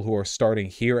between people who are starting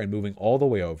here and moving all the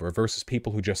way over versus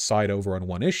people who just side over on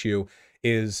one issue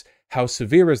is how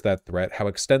severe is that threat, how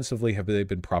extensively have they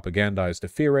been propagandized to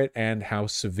fear it, and how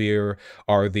severe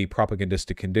are the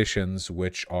propagandistic conditions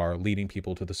which are leading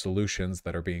people to the solutions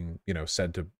that are being,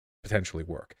 said to potentially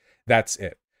work. That's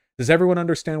it. Does everyone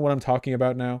understand what I'm talking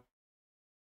about now?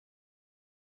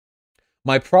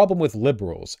 My problem with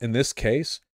liberals in this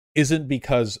case isn't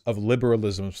because of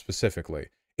liberalism specifically.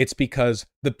 It's because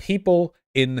the people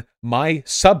in my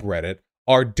subreddit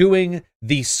are doing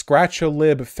the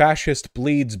scratch-a-lib fascist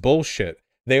bleeds bullshit.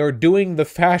 They are doing the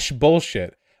fash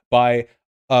bullshit by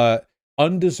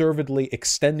undeservedly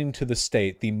extending to the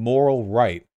state the moral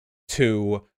right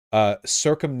to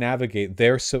circumnavigate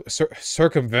their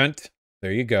circumvent.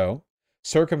 There you go.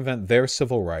 Circumvent their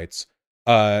civil rights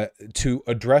to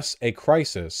address a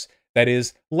crisis that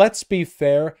is, let's be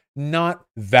fair, not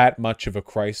that much of a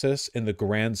crisis in the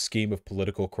grand scheme of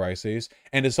political crises,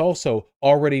 and is also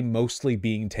already mostly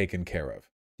being taken care of.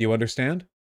 Do you understand?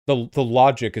 The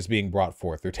logic is being brought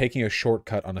forth. They're taking a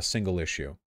shortcut on a single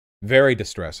issue. Very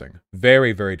distressing.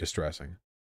 Very, very distressing.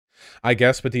 I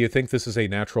guess, but do you think this is a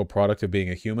natural product of being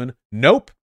a human?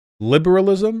 Nope.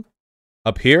 Liberalism,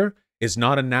 up here, is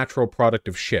not a natural product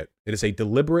of shit. It is a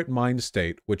deliberate mind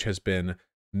state which has been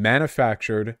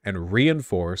manufactured and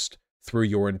reinforced through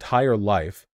your entire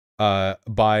life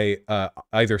by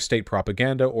either state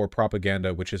propaganda or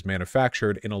propaganda which is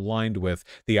manufactured and aligned with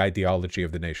the ideology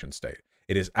of the nation state.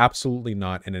 It is absolutely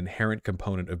not an inherent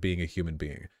component of being a human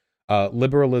being.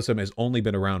 Liberalism has only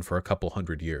been around for a couple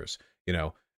hundred years.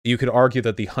 You could argue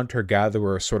that the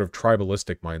hunter-gatherer sort of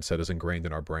tribalistic mindset is ingrained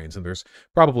in our brains, and there's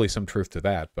probably some truth to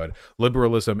that, but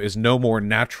liberalism is no more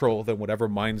natural than whatever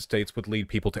mind states would lead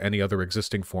people to any other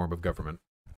existing form of government.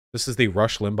 This is the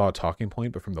Rush Limbaugh talking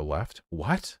point, but from the left?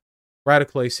 What?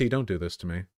 Radical AC, don't do this to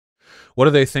me. What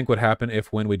do they think would happen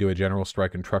if, when we do a general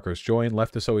strike and truckers join?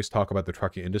 Leftists always talk about the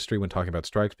trucking industry when talking about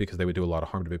strikes because they would do a lot of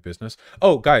harm to big business.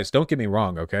 Oh, guys, don't get me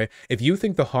wrong, okay? If you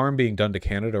think the harm being done to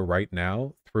Canada right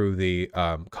now through the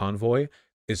convoy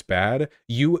is bad,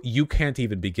 you can't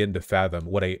even begin to fathom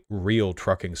what a real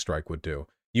trucking strike would do.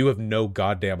 You have no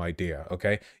goddamn idea,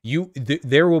 okay?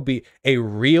 There will be a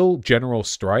real general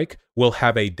strike will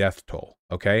have a death toll,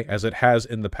 okay? As it has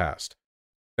in the past.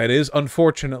 That is,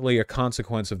 unfortunately, a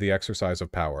consequence of the exercise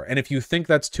of power. And if you think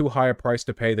that's too high a price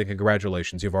to pay, then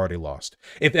congratulations, you've already lost.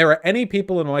 If there are any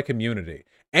people in my community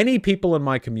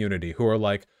who are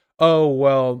like, oh,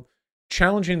 well,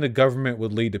 challenging the government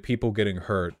would lead to people getting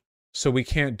hurt, so we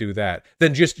can't do that,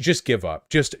 then just give up.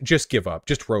 Just give up.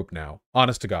 Just rope now.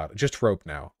 Honest to God, just rope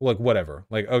now. Like, whatever.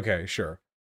 Like, okay, sure.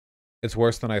 It's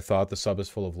worse than I thought. The sub is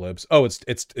full of libs. Oh,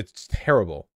 it's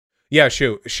terrible. Yeah,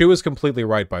 Shu is completely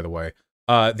right, by the way.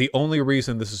 The only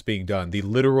reason this is being done, the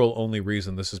literal only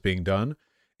reason this is being done,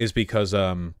 is because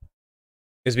of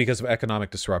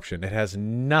economic disruption. It has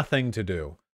nothing to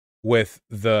do with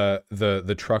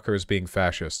the truckers being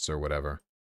fascists or whatever.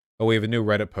 Oh, we have a new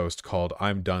Reddit post called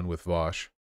I'm Done with Vosh.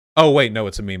 Oh, wait, no,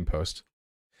 it's a meme post.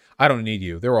 I don't need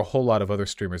you. There are a whole lot of other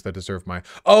streamers that deserve my...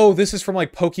 Oh, this is from,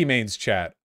 like, Pokemon's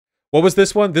chat. What was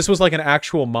this one? This was like an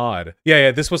actual mod. Yeah,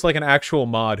 this was like an actual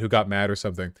mod who got mad or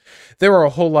something. There are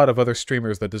a whole lot of other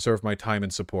streamers that deserve my time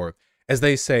and support. As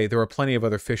they say, there are plenty of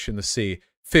other fish in the sea.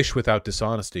 Fish without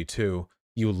dishonesty, too.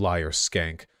 You liar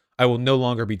skank. I will no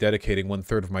longer be dedicating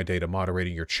 1/3 of my day to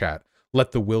moderating your chat.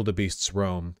 Let the wildebeests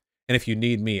roam. And if you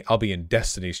need me, I'll be in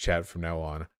Destiny's chat from now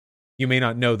on. You may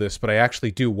not know this, but I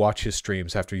actually do watch his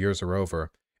streams after years are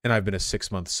over. And I've been a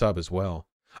 6-month sub as well.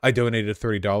 I donated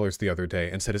 $30 the other day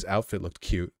and said his outfit looked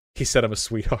cute. He said I'm a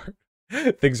sweetheart.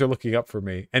 Things are looking up for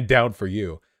me and down for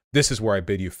you. This is where I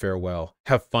bid you farewell.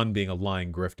 Have fun being a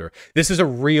lying grifter. This is a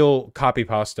real copy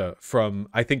pasta from,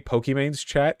 I think, Pokemon's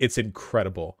chat. It's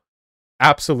incredible.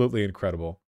 Absolutely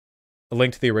incredible. A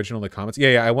link to the original in the comments.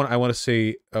 Yeah, I want to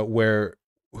see where...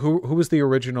 Who was the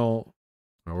original...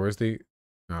 Oh, where's the...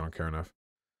 I don't care enough.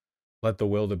 Let the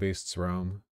wildebeests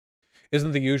roam.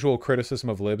 Isn't the usual criticism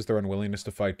of libs their unwillingness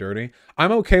to fight dirty?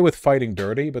 I'm okay with fighting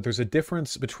dirty, but there's a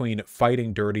difference between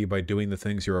fighting dirty by doing the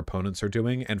things your opponents are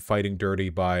doing and fighting dirty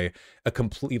by a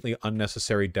completely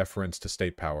unnecessary deference to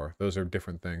state power. Those are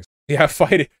different things. Yeah,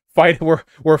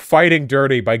 we're fighting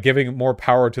dirty by giving more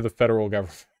power to the federal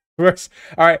government.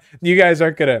 All right, you guys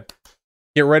aren't gonna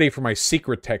get ready for my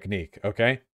secret technique,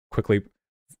 okay? Quickly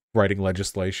writing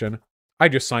legislation. I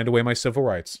just signed away my civil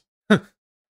rights.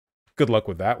 Good luck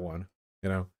with that one. You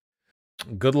know,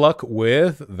 good luck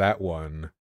with that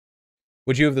one.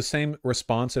 Would you have the same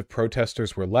response if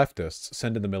protesters were leftists,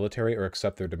 send in the military, or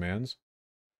accept their demands?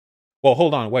 Well,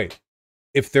 hold on, wait.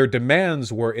 If their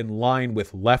demands were in line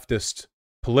with leftist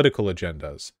political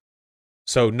agendas,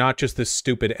 so not just this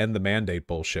stupid end the mandate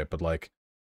bullshit, but like,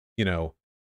 you know,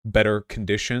 better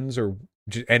conditions or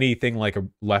anything like a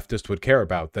leftist would care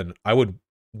about, then I wouldn't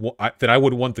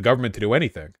want the government to do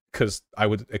anything, because I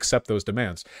would accept those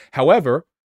demands. However,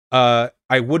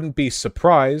 I wouldn't be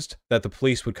surprised that the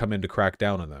police would come in to crack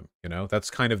down on them. You know,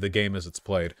 that's kind of the game as it's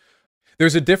played.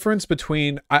 There's a difference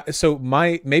between...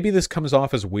 maybe this comes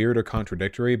off as weird or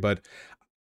contradictory, but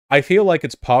I feel like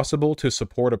it's possible to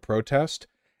support a protest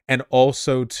and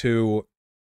also to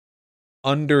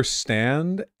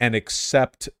understand and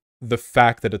accept the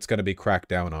fact that it's going to be cracked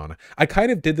down on. I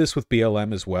kind of did this with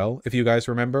BLM as well, if you guys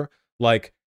remember.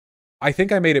 Like, I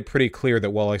think I made it pretty clear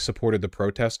that while I supported the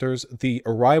protesters, the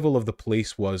arrival of the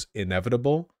police was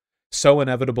inevitable. So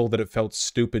inevitable that it felt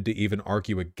stupid to even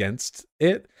argue against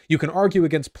it. You can argue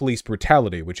against police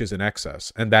brutality, which is in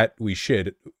excess, and that we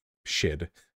should,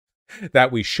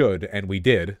 and we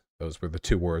did. Those were the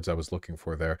two words I was looking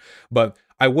for there. But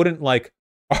I wouldn't, like,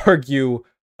 argue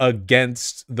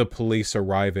against the police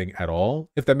arriving at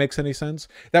all, if that makes any sense.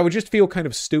 That would just feel kind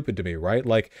of stupid to me, right?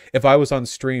 Like, if I was on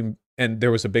stream and there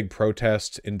was a big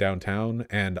protest in downtown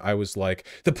and I was like,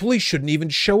 the police shouldn't even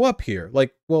show up here.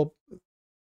 Like, well,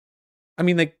 I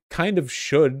mean, they kind of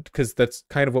should, because that's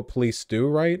kind of what police do,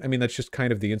 right? I mean, that's just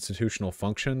kind of the institutional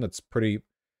function. That's pretty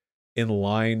in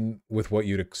line with what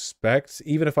you'd expect.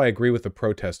 Even if I agree with the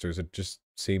protesters, it just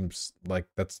seems like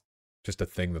that's just a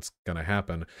thing that's gonna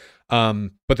happen.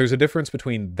 But there's a difference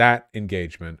between that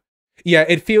engagement. Yeah,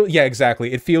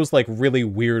 exactly. It feels like really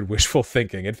weird wishful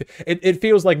thinking. It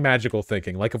feels like magical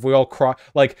thinking. Like if we all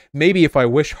like maybe if I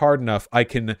wish hard enough, I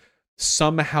can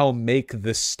somehow make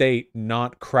the state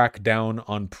not crack down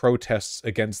on protests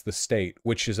against the state,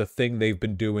 which is a thing they've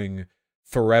been doing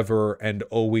forever and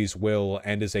always will,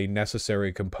 and is a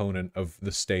necessary component of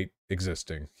the state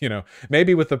existing, you know,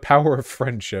 maybe with the power of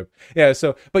friendship. Yeah,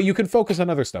 so, but you can focus on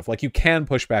other stuff. Like, you can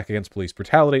push back against police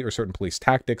brutality or certain police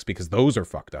tactics, because those are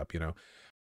fucked up, you know.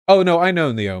 Oh, no, I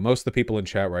know, Neo. Most of the people in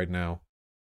chat right now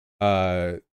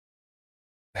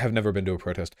have never been to a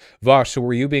protest. Vosh, so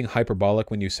were you being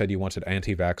hyperbolic when you said you wanted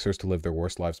anti-vaxxers to live their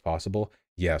worst lives possible?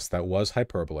 Yes, that was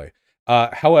hyperbole.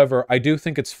 However, I do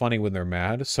think it's funny when they're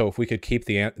mad, so if we could keep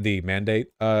the mandate,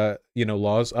 you know,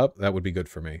 laws up, that would be good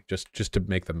for me, just to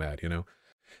make them mad, you know?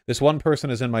 This one person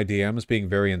is in my DMs being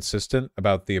very insistent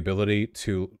about the ability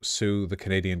to sue the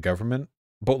Canadian government,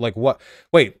 but like what?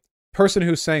 Wait, person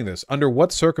who's saying this, under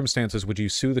what circumstances would you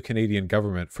sue the Canadian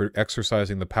government for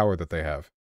exercising the power that they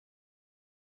have?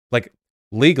 Like,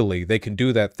 legally, they can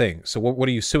do that thing, so what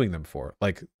are you suing them for?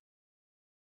 Like,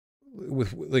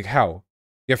 how?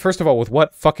 Yeah, first of all, with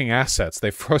what fucking assets?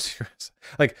 They froze your...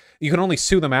 Like, you can only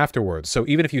sue them afterwards. So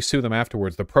even if you sue them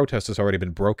afterwards, the protest has already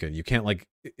been broken. You can't, like...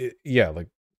 yeah, like,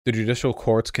 the judicial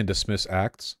courts can dismiss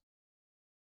acts.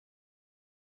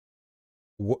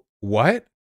 What?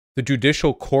 The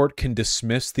judicial court can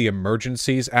dismiss the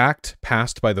Emergencies Act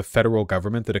passed by the federal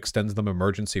government that extends them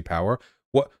emergency power.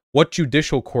 What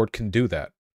judicial court can do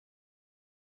that?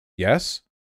 Yes?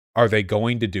 Are they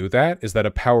going to do that? Is that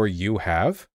a power you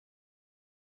have?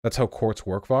 That's how courts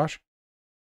work, Vosh?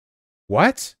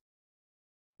 What?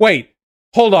 Wait,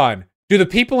 hold on. Do the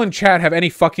people in chat have any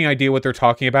fucking idea what they're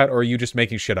talking about, or are you just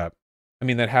making shit up? I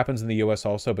mean, that happens in the US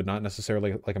also, but not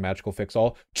necessarily like a magical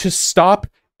fix-all. To stop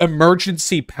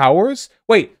emergency powers?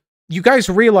 Wait, you guys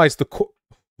realize the...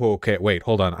 Okay, wait,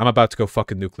 hold on. I'm about to go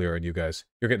fucking nuclear on you guys.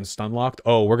 You're getting stun locked?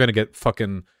 Oh, we're gonna get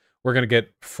fucking... We're gonna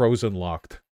get frozen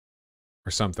locked. Or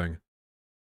something.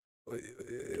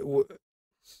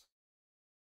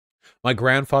 My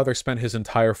grandfather spent his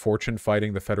entire fortune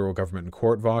fighting the federal government in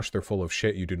court, Vosh. They're full of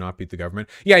shit. You do not beat the government.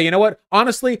 Yeah, you know what?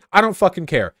 Honestly, I don't fucking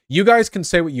care. You guys can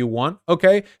say what you want,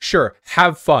 okay? Sure,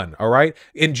 have fun, all right?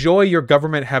 Enjoy your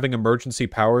government having emergency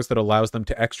powers that allows them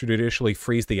to extrajudicially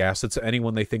freeze the assets of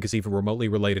anyone they think is even remotely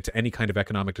related to any kind of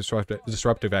economic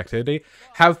disruptive activity.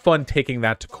 Have fun taking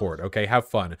that to court, okay? Have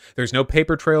fun. There's no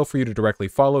paper trail for you to directly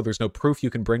follow. There's no proof you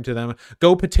can bring to them.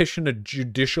 Go petition a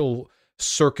judicial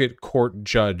circuit court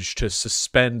judge to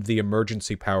suspend the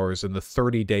emergency powers in the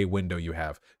 30-day window you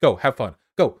have. Go, have fun.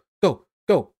 Go, go,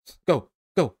 go, go,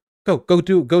 go,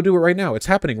 go do it right now. It's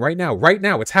happening right now. Right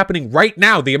now. It's happening right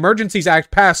now. The Emergencies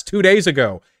Act passed 2 days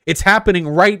ago. It's happening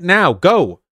right now.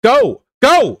 Go, go,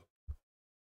 go,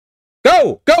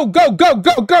 go, go, go, go,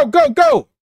 go, go, go, go.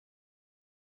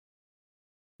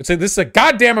 This is a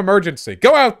goddamn emergency.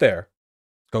 Go out there.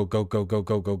 Go, go, go, go,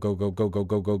 go, go, go, go, go, go,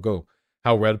 go, go, go.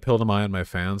 How red-pilled am I on my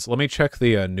fans? Let me check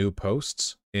the new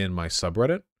posts in my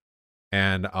subreddit,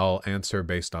 and I'll answer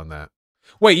based on that.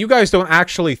 Wait, you guys don't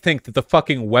actually think that the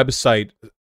fucking website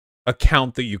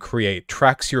account that you create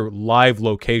tracks your live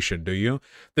location, do you?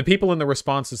 The people in the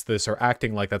responses to this are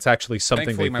acting like that's actually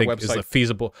something they think is a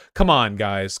feasible... Come on,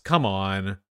 guys. Come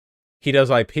on. He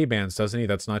does IP bans, doesn't he?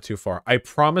 That's not too far. I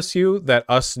promise you that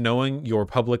us knowing your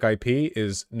public IP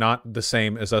is not the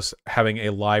same as us having a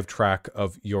live track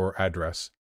of your address.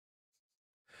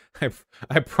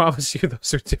 I promise you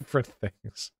those are different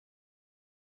things.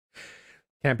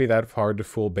 Can't be that hard to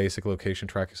fool basic location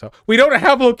tracking software. We don't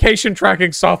have location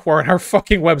tracking software on our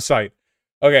fucking website.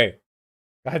 Okay.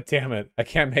 God damn it. I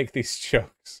can't make these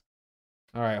jokes.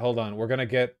 All right, hold on. We're going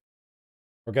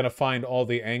to find all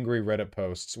the angry Reddit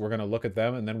posts. We're going to look at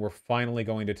them, and then we're finally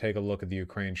going to take a look at the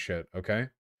Ukraine shit, okay?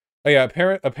 Oh yeah,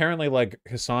 apparently, like,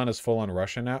 Hassan is full on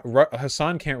Russia now.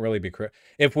 Hassan can't really be...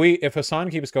 If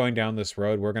Hassan keeps going down this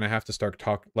road, we're going to have to start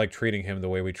treating him the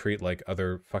way we treat, like,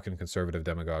 other fucking conservative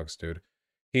demagogues, dude.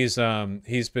 He's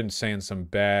been saying some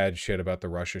bad shit about the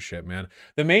Russia shit, man.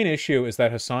 The main issue is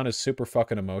that Hassan is super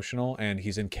fucking emotional, and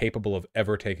he's incapable of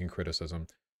ever taking criticism.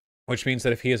 Which means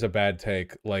that if he has a bad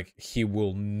take, like, he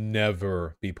will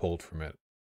never be pulled from it.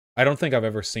 I don't think I've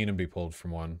ever seen him be pulled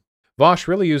from one. Vosh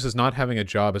really uses not having a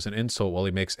job as an insult while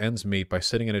he makes ends meet by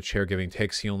sitting in a chair giving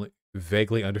takes he only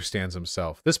vaguely understands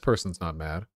himself. This person's not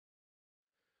mad.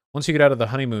 Once you get out of the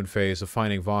honeymoon phase of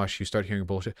finding Vosh, you start hearing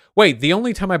bullshit. Wait, the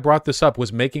only time I brought this up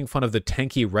was making fun of the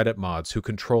tanky Reddit mods who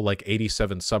control like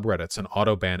 87 subreddits and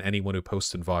auto-ban anyone who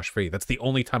posts in Vosh free. That's the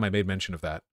only time I made mention of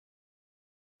that.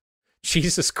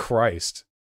 Jesus Christ.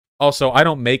 Also, I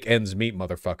don't make ends meet,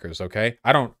 motherfuckers, okay?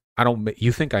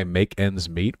 You think I make ends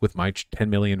meet with my 10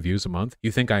 million views a month?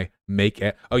 You think I make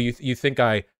it? Oh, you think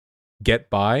I get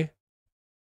by?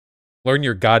 Learn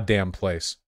your goddamn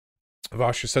place.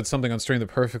 Vosher said something on stream that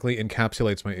perfectly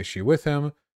encapsulates my issue with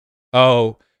him.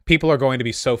 Oh, people are going to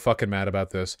be so fucking mad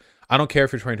about this. I don't care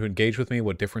if you're trying to engage with me.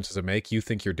 What difference does it make? You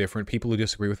think you're different. People who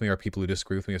disagree with me are people who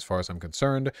disagree with me as far as I'm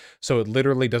concerned. So it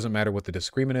literally doesn't matter what the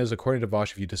disagreement is. According to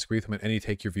Vosh, if you disagree with him at any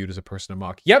take, you're viewed as a person to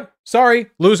mock. Yep.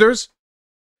 Sorry, losers.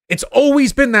 It's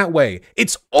always been that way.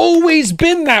 It's always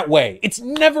been that way. It's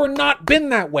never not been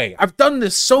that way. I've done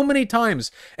this so many times.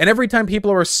 And every time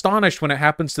people are astonished when it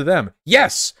happens to them.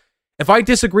 Yes. If I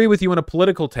disagree with you in a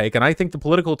political take and I think the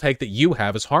political take that you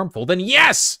have is harmful, then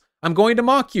yes, I'm going to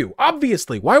mock you.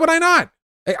 Obviously. Why would I not?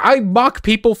 I mock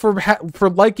people for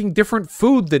liking different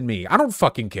food than me. I don't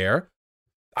fucking care.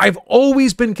 I've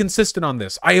always been consistent on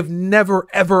this. I have never,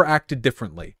 ever acted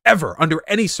differently. Ever. Under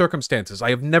any circumstances,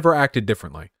 I have never acted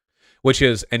differently. Which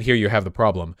is, and here you have the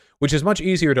problem, which is much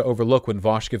easier to overlook when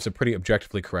Vosh gives a pretty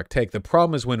objectively correct take. The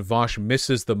problem is when Vosh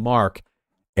misses the mark,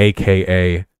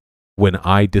 aka when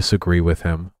I disagree with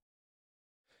him.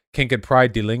 Kinked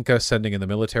Pride Delinka sending in the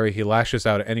military. He lashes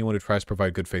out at anyone who tries to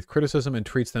provide good faith criticism and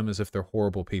treats them as if they're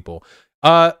horrible people.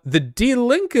 The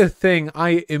Delinka thing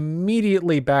I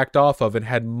immediately backed off of and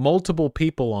had multiple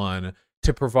people on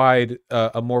to provide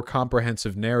a more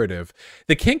comprehensive narrative.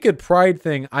 The kink and pride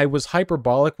thing, I was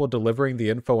hyperbolic while delivering the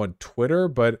info on Twitter,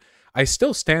 but I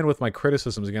still stand with my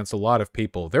criticisms against a lot of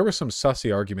people. There were some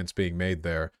sussy arguments being made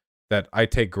there that I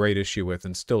take great issue with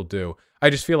and still do. I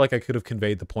just feel like I could have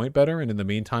conveyed the point better, and in the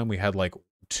meantime, we had like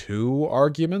 2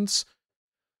 arguments.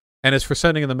 And as for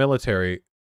sending in the military,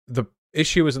 the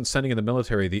issue isn't sending in the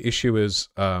military. The issue is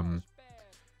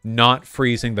not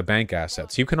freezing the bank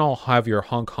assets. You can all have your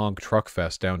honk truck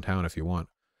fest downtown if you want.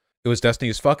 It was Destiny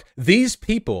as fuck. These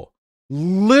people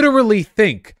literally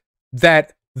think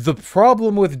that the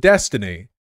problem with Destiny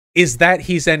is that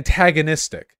he's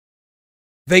antagonistic.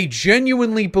 They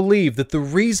genuinely believe that the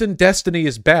reason Destiny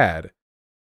is bad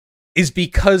is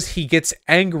because he gets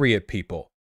angry at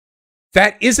people.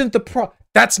 That isn't the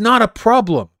that's not a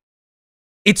problem.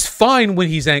 It's fine when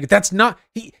he's angry. That's not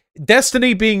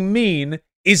Destiny being mean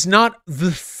is not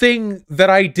the thing that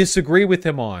I disagree with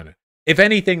him on. If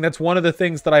anything, that's one of the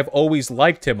things that I've always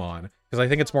liked him on, because I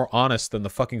think it's more honest than the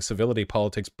fucking civility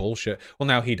politics bullshit. Well,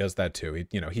 now he does that too.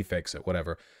 He fakes it,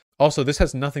 whatever. Also, this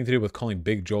has nothing to do with calling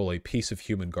Big Joel a piece of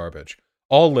human garbage.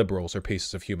 All liberals are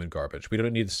pieces of human garbage. We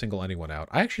don't need to single anyone out.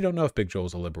 I actually don't know if Big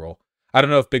Joel's a liberal. I don't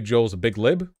know if Big Joel's a big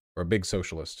lib or a big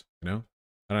socialist, I don't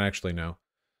actually know.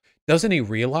 Doesn't he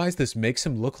realize this makes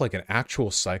him look like an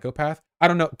actual psychopath? I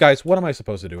don't know. Guys, what am I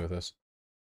supposed to do with this?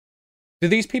 Do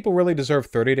these people really deserve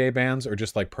 30-day bans or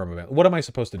just like permaban? What am I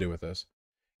supposed to do with this?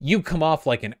 You come off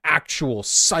like an actual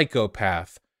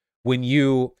psychopath when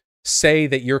you say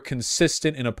that you're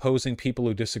consistent in opposing people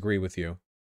who disagree with you.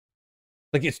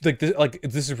 Like, it's like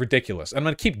this is ridiculous. I'm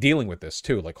going to keep dealing with this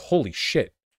too. Like, holy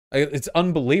shit. It's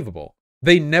unbelievable.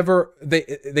 They never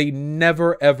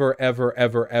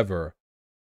ever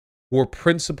were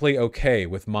principally okay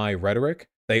with my rhetoric.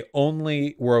 They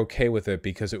only were okay with it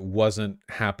because it wasn't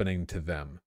happening to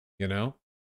them, you know?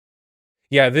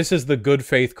 Yeah, this is the good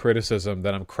faith criticism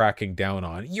that I'm cracking down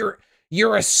on. You're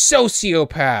a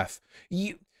sociopath.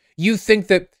 You think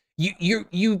that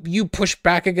you push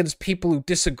back against people who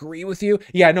disagree with you?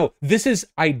 Yeah, no, this is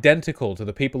identical to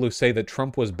the people who say that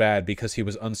Trump was bad because he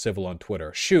was uncivil on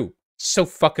Twitter. Shoo, so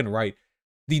fucking right.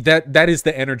 That is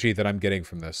the energy that I'm getting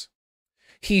from this.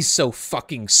 He's so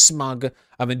fucking smug.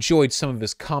 I've enjoyed some of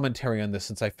his commentary on this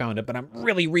since I found it, but I'm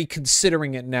really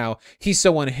reconsidering it now. He's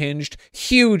so unhinged.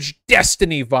 Huge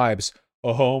Destiny vibes.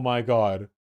 Oh my god.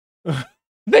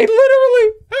 They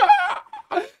literally...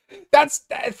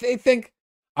 They think...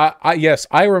 yes,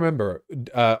 I remember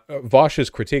Vosh's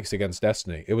critiques against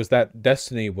Destiny. It was that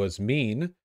Destiny was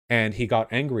mean, and he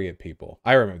got angry at people.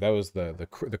 I remember that was the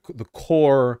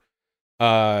core...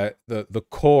 the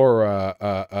core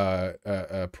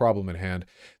problem at hand.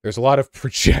 There's a lot of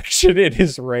projection in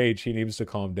his rage. He needs to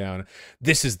calm down.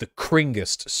 This is the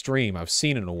cringest stream I've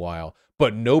seen in a while,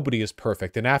 but nobody is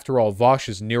perfect. And after all, Vosh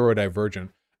is neurodivergent.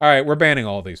 All right, we're banning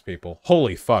all these people.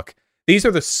 Holy fuck. These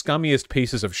are the scummiest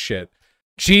pieces of shit.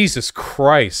 Jesus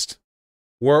Christ.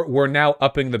 We're now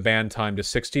upping the ban time to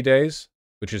 60 days,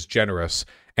 which is generous.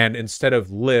 And instead of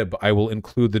lib, I will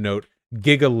include the note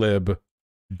gigalib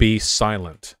be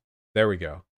silent. There we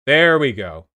go. There we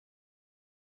go.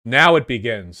 Now it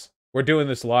begins. We're doing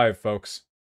this live, folks.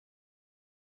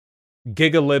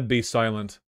 Gigalib be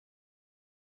silent.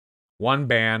 1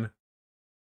 ban.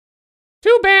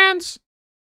 2 bans.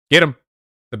 Get him.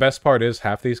 The best part is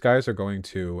half these guys are going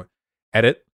to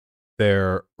edit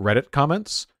their Reddit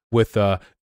comments with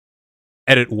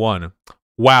edit 1.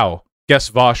 Wow. Guess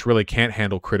Vosh really can't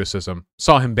handle criticism.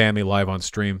 Saw him ban me live on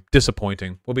stream.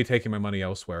 Disappointing. Will be taking my money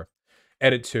elsewhere.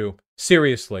 Edit 2.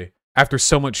 Seriously, after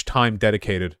so much time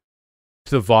dedicated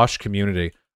to the Vosh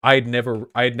community, I had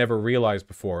never realized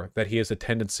before that he has a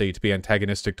tendency to be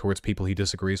antagonistic towards people he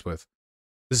disagrees with.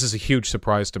 This is a huge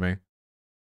surprise to me.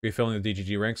 Refilling the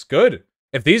DGG ranks? Good.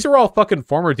 If these are all fucking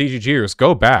former DGGers,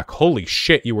 go back. Holy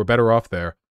shit, you were better off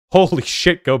there. Holy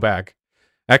shit, go back.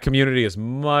 That community is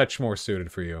much more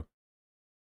suited for you.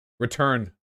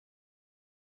 Return.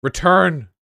 Return.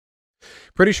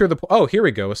 Pretty sure oh, here we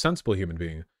go. A sensible human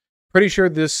being. Pretty sure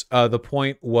this, the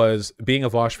point was being a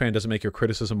Vosh fan doesn't make your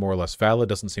criticism more or less valid.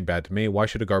 Doesn't seem bad to me. Why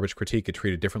should a garbage critique get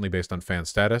treated differently based on fan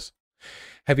status?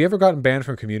 Have you ever gotten banned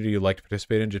from a community you like to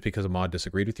participate in just because a mod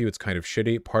disagreed with you? It's kind of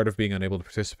shitty. Part of being unable to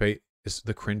participate is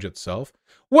the cringe itself.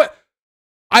 What?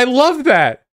 I love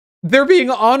that. They're being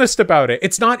honest about it.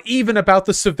 It's not even about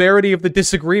the severity of the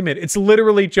disagreement. It's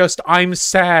literally just, I'm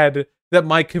sad that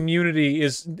my community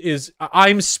is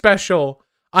I'm special.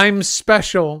 I'm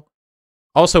special.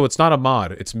 Also, it's not a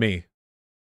mod. It's me.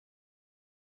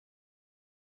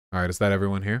 All right, is that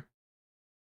everyone here?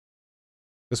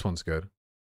 This one's good.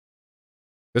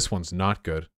 This one's not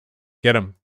good. Get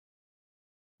him.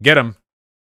 Get him.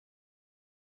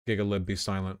 Gigalib, be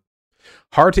silent.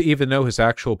 Hard to even know his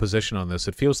actual position on this.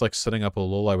 It feels like setting up a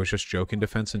lol I was just joking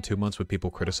defense in 2 months when people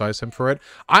criticize him for it.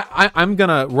 I'm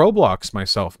gonna Roblox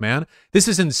myself, man. This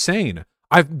is insane.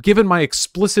 I've given my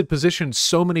explicit position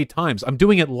so many times. I'm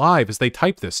doing it live as they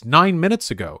type this 9 minutes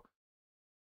ago.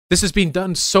 This has been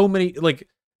done so many, like,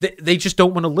 they just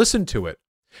don't want to listen to it.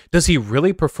 Does he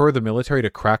really prefer the military to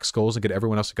crack skulls and get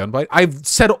everyone else a gunfight? I've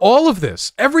said all of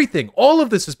this. Everything. All of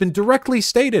this has been directly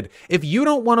stated. If you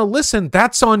don't want to listen,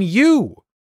 that's on you.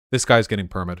 This guy's getting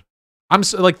permit. I'm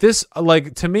so, like this,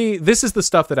 like to me, this is the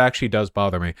stuff that actually does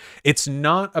bother me. It's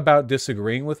not about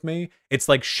disagreeing with me. It's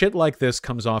like shit like this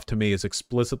comes off to me as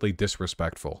explicitly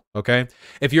disrespectful, okay?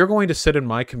 If you're going to sit in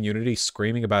my community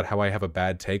screaming about how I have a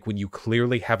bad take when you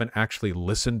clearly haven't actually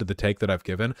listened to the take that I've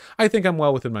given, I think I'm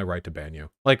well within my right to ban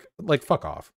you. Like fuck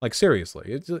off. Like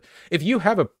seriously. If you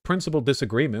have a principled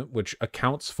disagreement which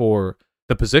accounts for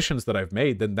the positions that I've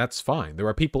made, then that's fine. There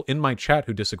are people in my chat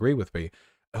who disagree with me,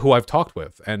 who I've talked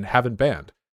with and haven't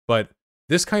banned. But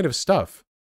this kind of stuff...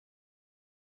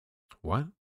 What?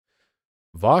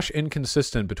 Vaush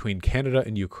inconsistent between Canada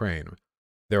and Ukraine.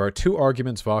 There are 2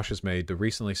 arguments Vaush has made that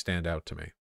recently stand out to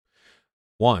me.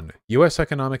 1. U.S.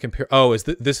 economic imperial... Oh,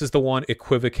 this is the one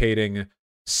equivocating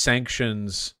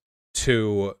sanctions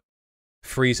to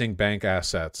freezing bank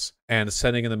assets and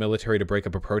sending in the military to break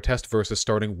up a protest versus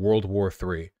starting World War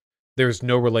III. There's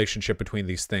no relationship between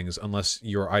these things unless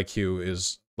your IQ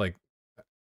is, like,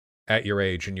 at your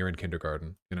age and you're in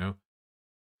kindergarten, you know?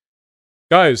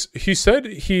 Guys, he said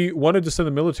he wanted to send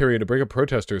the military in to break up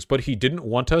protesters, but he didn't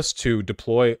want us to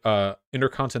deploy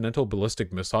intercontinental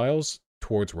ballistic missiles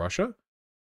towards Russia?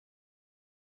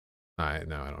 No, I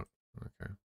don't.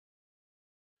 Okay.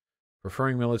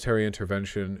 Preferring military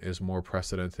intervention is more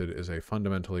precedented is a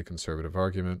fundamentally conservative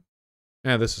argument.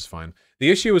 Yeah, this is fine.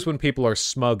 The issue is when people are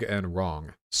smug and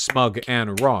wrong. Smug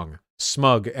and wrong.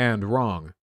 Smug and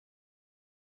wrong.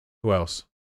 Who else?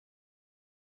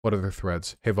 What other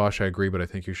threads? Hey Vaush, I agree, but I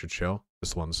think you should chill.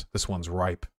 This one's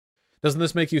ripe. Doesn't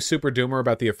this make you super doomer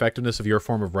about the effectiveness of your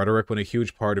form of rhetoric when a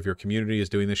huge part of your community is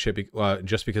doing this shit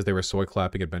just because they were soy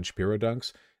clapping at Ben Shapiro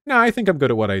dunks? No, I think I'm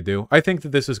good at what I do. I think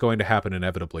that this is going to happen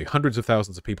inevitably. Hundreds of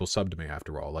thousands of people sub to me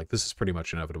after all. Like, this is pretty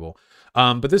much inevitable.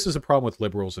 But this is a problem with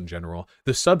liberals in general.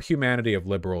 The subhumanity of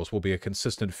liberals will be a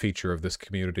consistent feature of this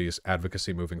community's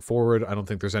advocacy moving forward. I don't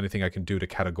think there's anything I can do to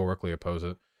categorically oppose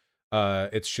it.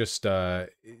 It's just,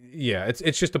 yeah,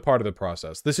 it's just a part of the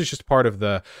process. This is just part of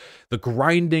the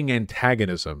grinding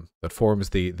antagonism that forms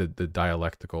the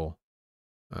dialectical,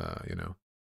 you know.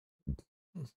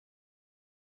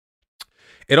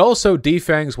 It also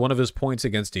defangs one of his points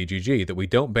against DGG, that we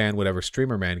don't ban whatever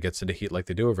streamer man gets into heat like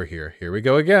they do over here. Here we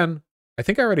go again. I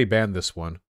think I already banned this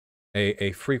one.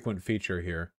 A frequent feature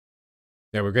here.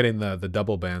 Yeah, we're getting the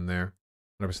double ban there.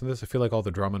 100% of this, I feel like all the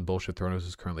drama and bullshit Thronos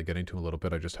is currently getting to a little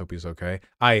bit. I just hope he's okay.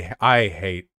 I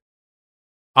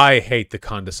hate the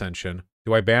condescension.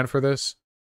 Do I ban for this?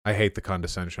 I hate the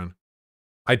condescension.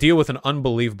 I deal with an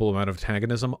unbelievable amount of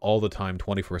antagonism all the time,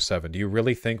 24/7. Do you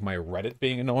really think my Reddit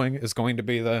being annoying is going to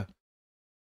be the...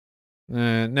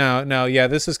 No, yeah,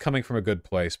 this is coming from a good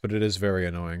place, but it is very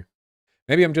annoying.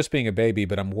 Maybe I'm just being a baby,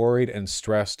 but I'm worried and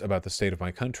stressed about the state of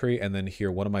my country, and then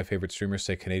hear one of my favorite streamers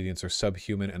say Canadians are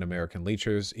subhuman and American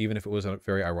leechers, even if it was a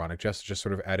very ironic jest, just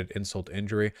sort of added insult to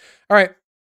injury. All right,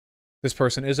 this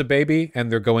person is a baby,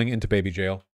 and they're going into baby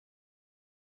jail.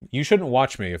 You shouldn't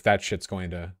watch me if that shit's going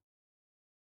to...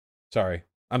 Sorry.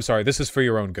 I'm sorry. This is for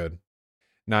your own good.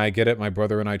 Nah, I get it. My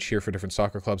brother and I cheer for different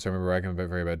soccer clubs. I remember ragging about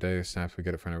very bad day. Snaps, we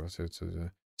get it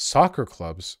for soccer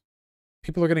clubs.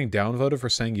 People are getting downvoted for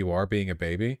saying you are being a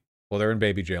baby. Well, they're in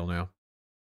baby jail now.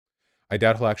 I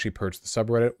doubt he'll actually purge the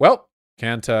subreddit. Well,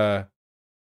 can't let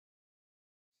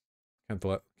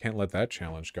that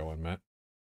challenge go unmet.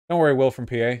 Don't worry, Will from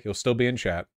PA. You'll still be in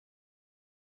chat.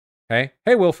 Hey,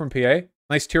 Will from PA.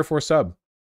 Nice tier 4 sub.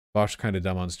 Vaush kind of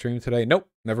dumb on stream today. Nope,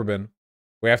 never been.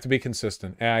 We have to be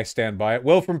consistent. Yeah, I stand by it.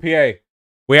 Will from PA.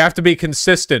 We have to be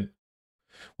consistent.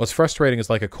 What's frustrating is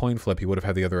like a coin flip. He would have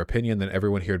had the other opinion, then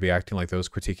everyone here would be acting like those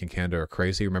critiquing Canada are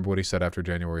crazy. Remember what he said after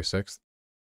January 6th?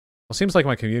 Well, seems like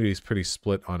my community is pretty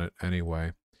split on it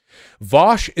anyway.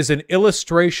 Vaush is an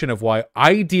illustration of why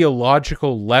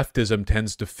ideological leftism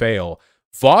tends to fail.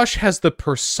 Vaush has the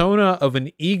persona of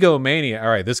an egomaniac. All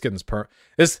right,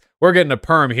 we're getting a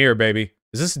perm here, baby.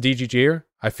 Is this DGG here?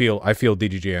 I feel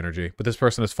DGG energy, but this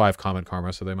person has 5 comment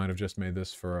karma, so they might have just made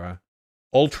this for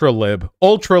ultra lib.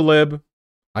 Ultra lib.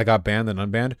 I got banned and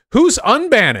unbanned. Who's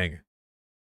unbanning?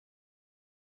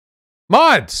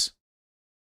 Mods.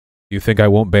 You think I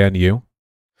won't ban you?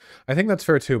 I think that's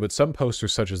fair too, but some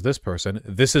posters such as this person,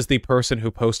 this is the person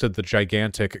who posted the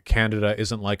gigantic "Canada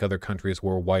isn't like other countries,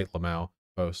 we're white" Lamau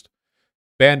post.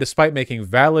 Banned despite making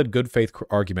valid good faith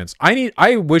arguments.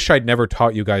 I wish I'd never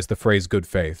taught you guys the phrase good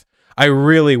faith. I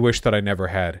really wish that I never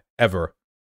had, ever.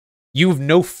 You've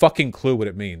no fucking clue what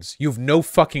it means. You've no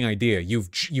fucking idea.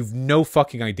 You've no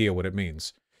fucking idea what it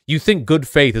means. You think good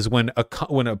faith is when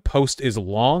a post is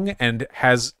long and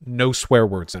has no swear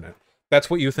words in it. That's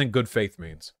what you think good faith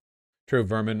means. True,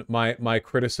 Vermin. My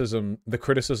criticism, the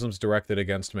criticisms directed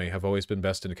against me have always been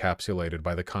best encapsulated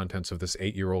by the contents of this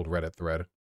 8-year-old Reddit thread.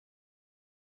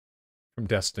 From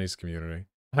Destiny's community.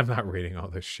 I'm not reading all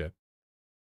this shit.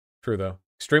 True, though.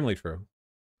 Extremely true.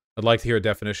 I'd like to hear a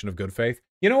definition of good faith.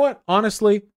 You know what?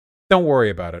 Honestly, don't worry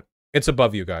about it. It's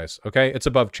above you guys, okay? It's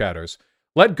above chatters.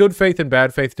 Let good faith and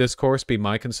bad faith discourse be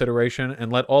my consideration,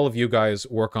 and let all of you guys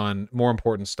work on more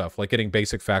important stuff, like getting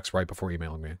basic facts right before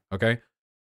emailing me, okay?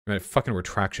 I mean, fucking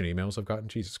retraction emails I've gotten.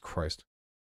 Jesus Christ.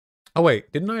 Oh,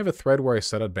 wait. Didn't I have a thread where I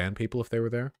said I'd ban people if they were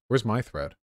there? Where's my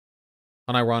thread?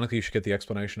 Unironically, you should get the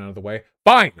explanation out of the way.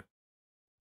 Fine!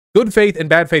 Good faith and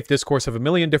bad faith discourse have a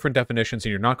million different definitions, and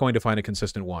you're not going to find a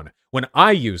consistent one. When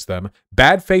I use them,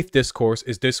 bad faith discourse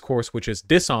is discourse which is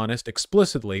dishonest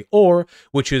explicitly, or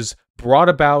which is brought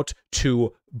about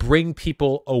to bring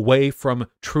people away from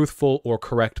truthful or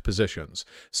correct positions.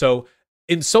 So,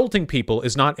 insulting people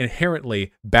is not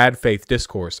inherently bad faith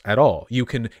discourse at all. You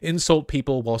can insult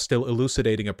people while still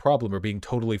elucidating a problem or being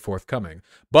totally forthcoming.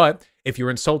 But if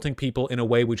you're insulting people in a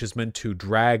way which is meant to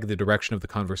drag the direction of the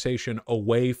conversation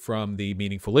away from the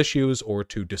meaningful issues, or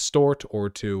to distort, or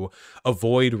to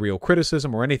avoid real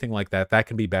criticism or anything like that, that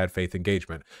can be bad faith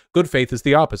engagement. Good faith is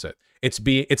the opposite. It's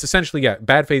essentially,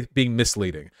 bad faith being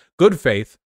misleading. Good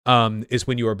faith is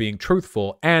when you are being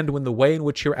truthful, and when the way in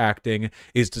which you're acting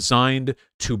is designed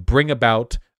to bring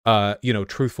about,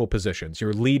 truthful positions.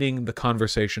 You're leading the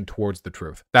conversation towards the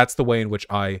truth. That's the way in which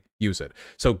I use it.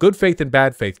 So good faith and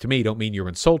bad faith to me don't mean you're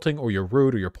insulting or you're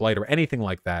rude or you're polite or anything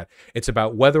like that. It's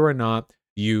about whether or not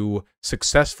you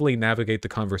successfully navigate the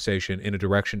conversation in a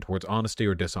direction towards honesty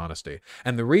or dishonesty.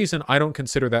 And the reason I don't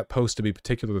consider that post to be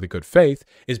particularly good faith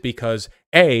is because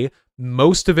A,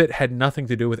 most of it had nothing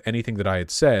to do with anything that I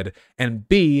had said, and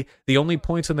B, the only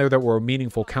points in there that were a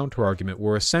meaningful counter-argument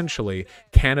were essentially,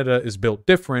 Canada is built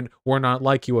different, we're not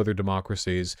like you other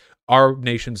democracies, our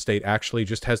nation-state actually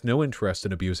just has no interest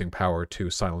in abusing power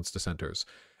to silence dissenters.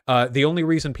 The only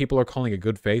reason people are calling it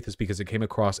good faith is because it came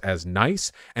across as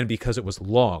nice and because it was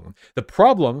long. The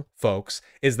problem, folks,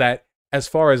 is that as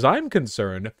far as I'm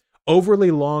concerned,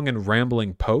 overly long and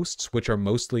rambling posts, which are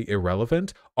mostly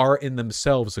irrelevant, are in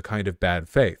themselves a kind of bad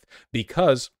faith,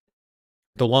 because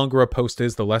the longer a post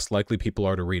is, the less likely people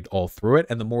are to read all through it,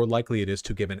 and the more likely it is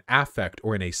to give an affect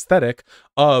or an aesthetic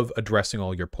of addressing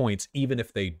all your points, even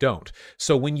if they don't.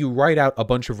 So when you write out a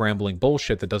bunch of rambling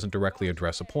bullshit that doesn't directly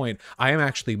address a point, I am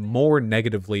actually more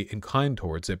negatively inclined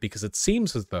towards it, because it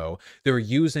seems as though they're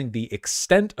using the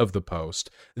extent of the post,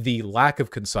 the lack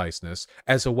of conciseness,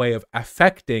 as a way of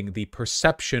affecting the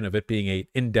perception of it being an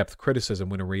in-depth criticism,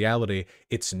 when in reality,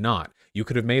 it's not. You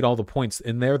could have made all the points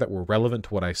in there that were relevant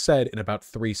to what I said in about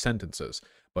 3 sentences,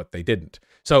 but they didn't.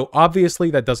 So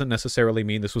obviously that doesn't necessarily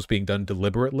mean this was being done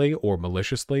deliberately or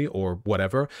maliciously or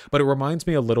whatever, but it reminds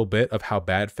me a little bit of how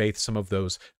bad faith some of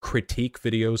those critique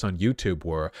videos on YouTube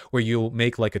were, where you'll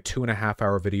make like a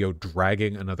 2.5-hour video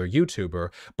dragging another YouTuber,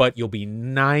 but you'll be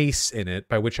nice in it,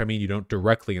 by which I mean you don't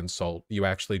directly insult, you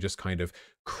actually just kind of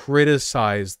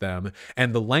criticize them,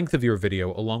 and the length of your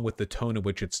video, along with the tone in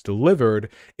which it's delivered,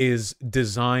 is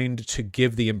designed to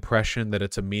give the impression that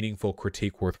it's a meaningful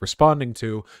critique worth responding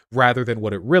to, rather than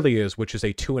what it really is, which is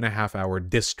a 2.5-hour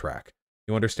diss track.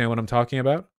 You understand what I'm talking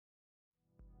about?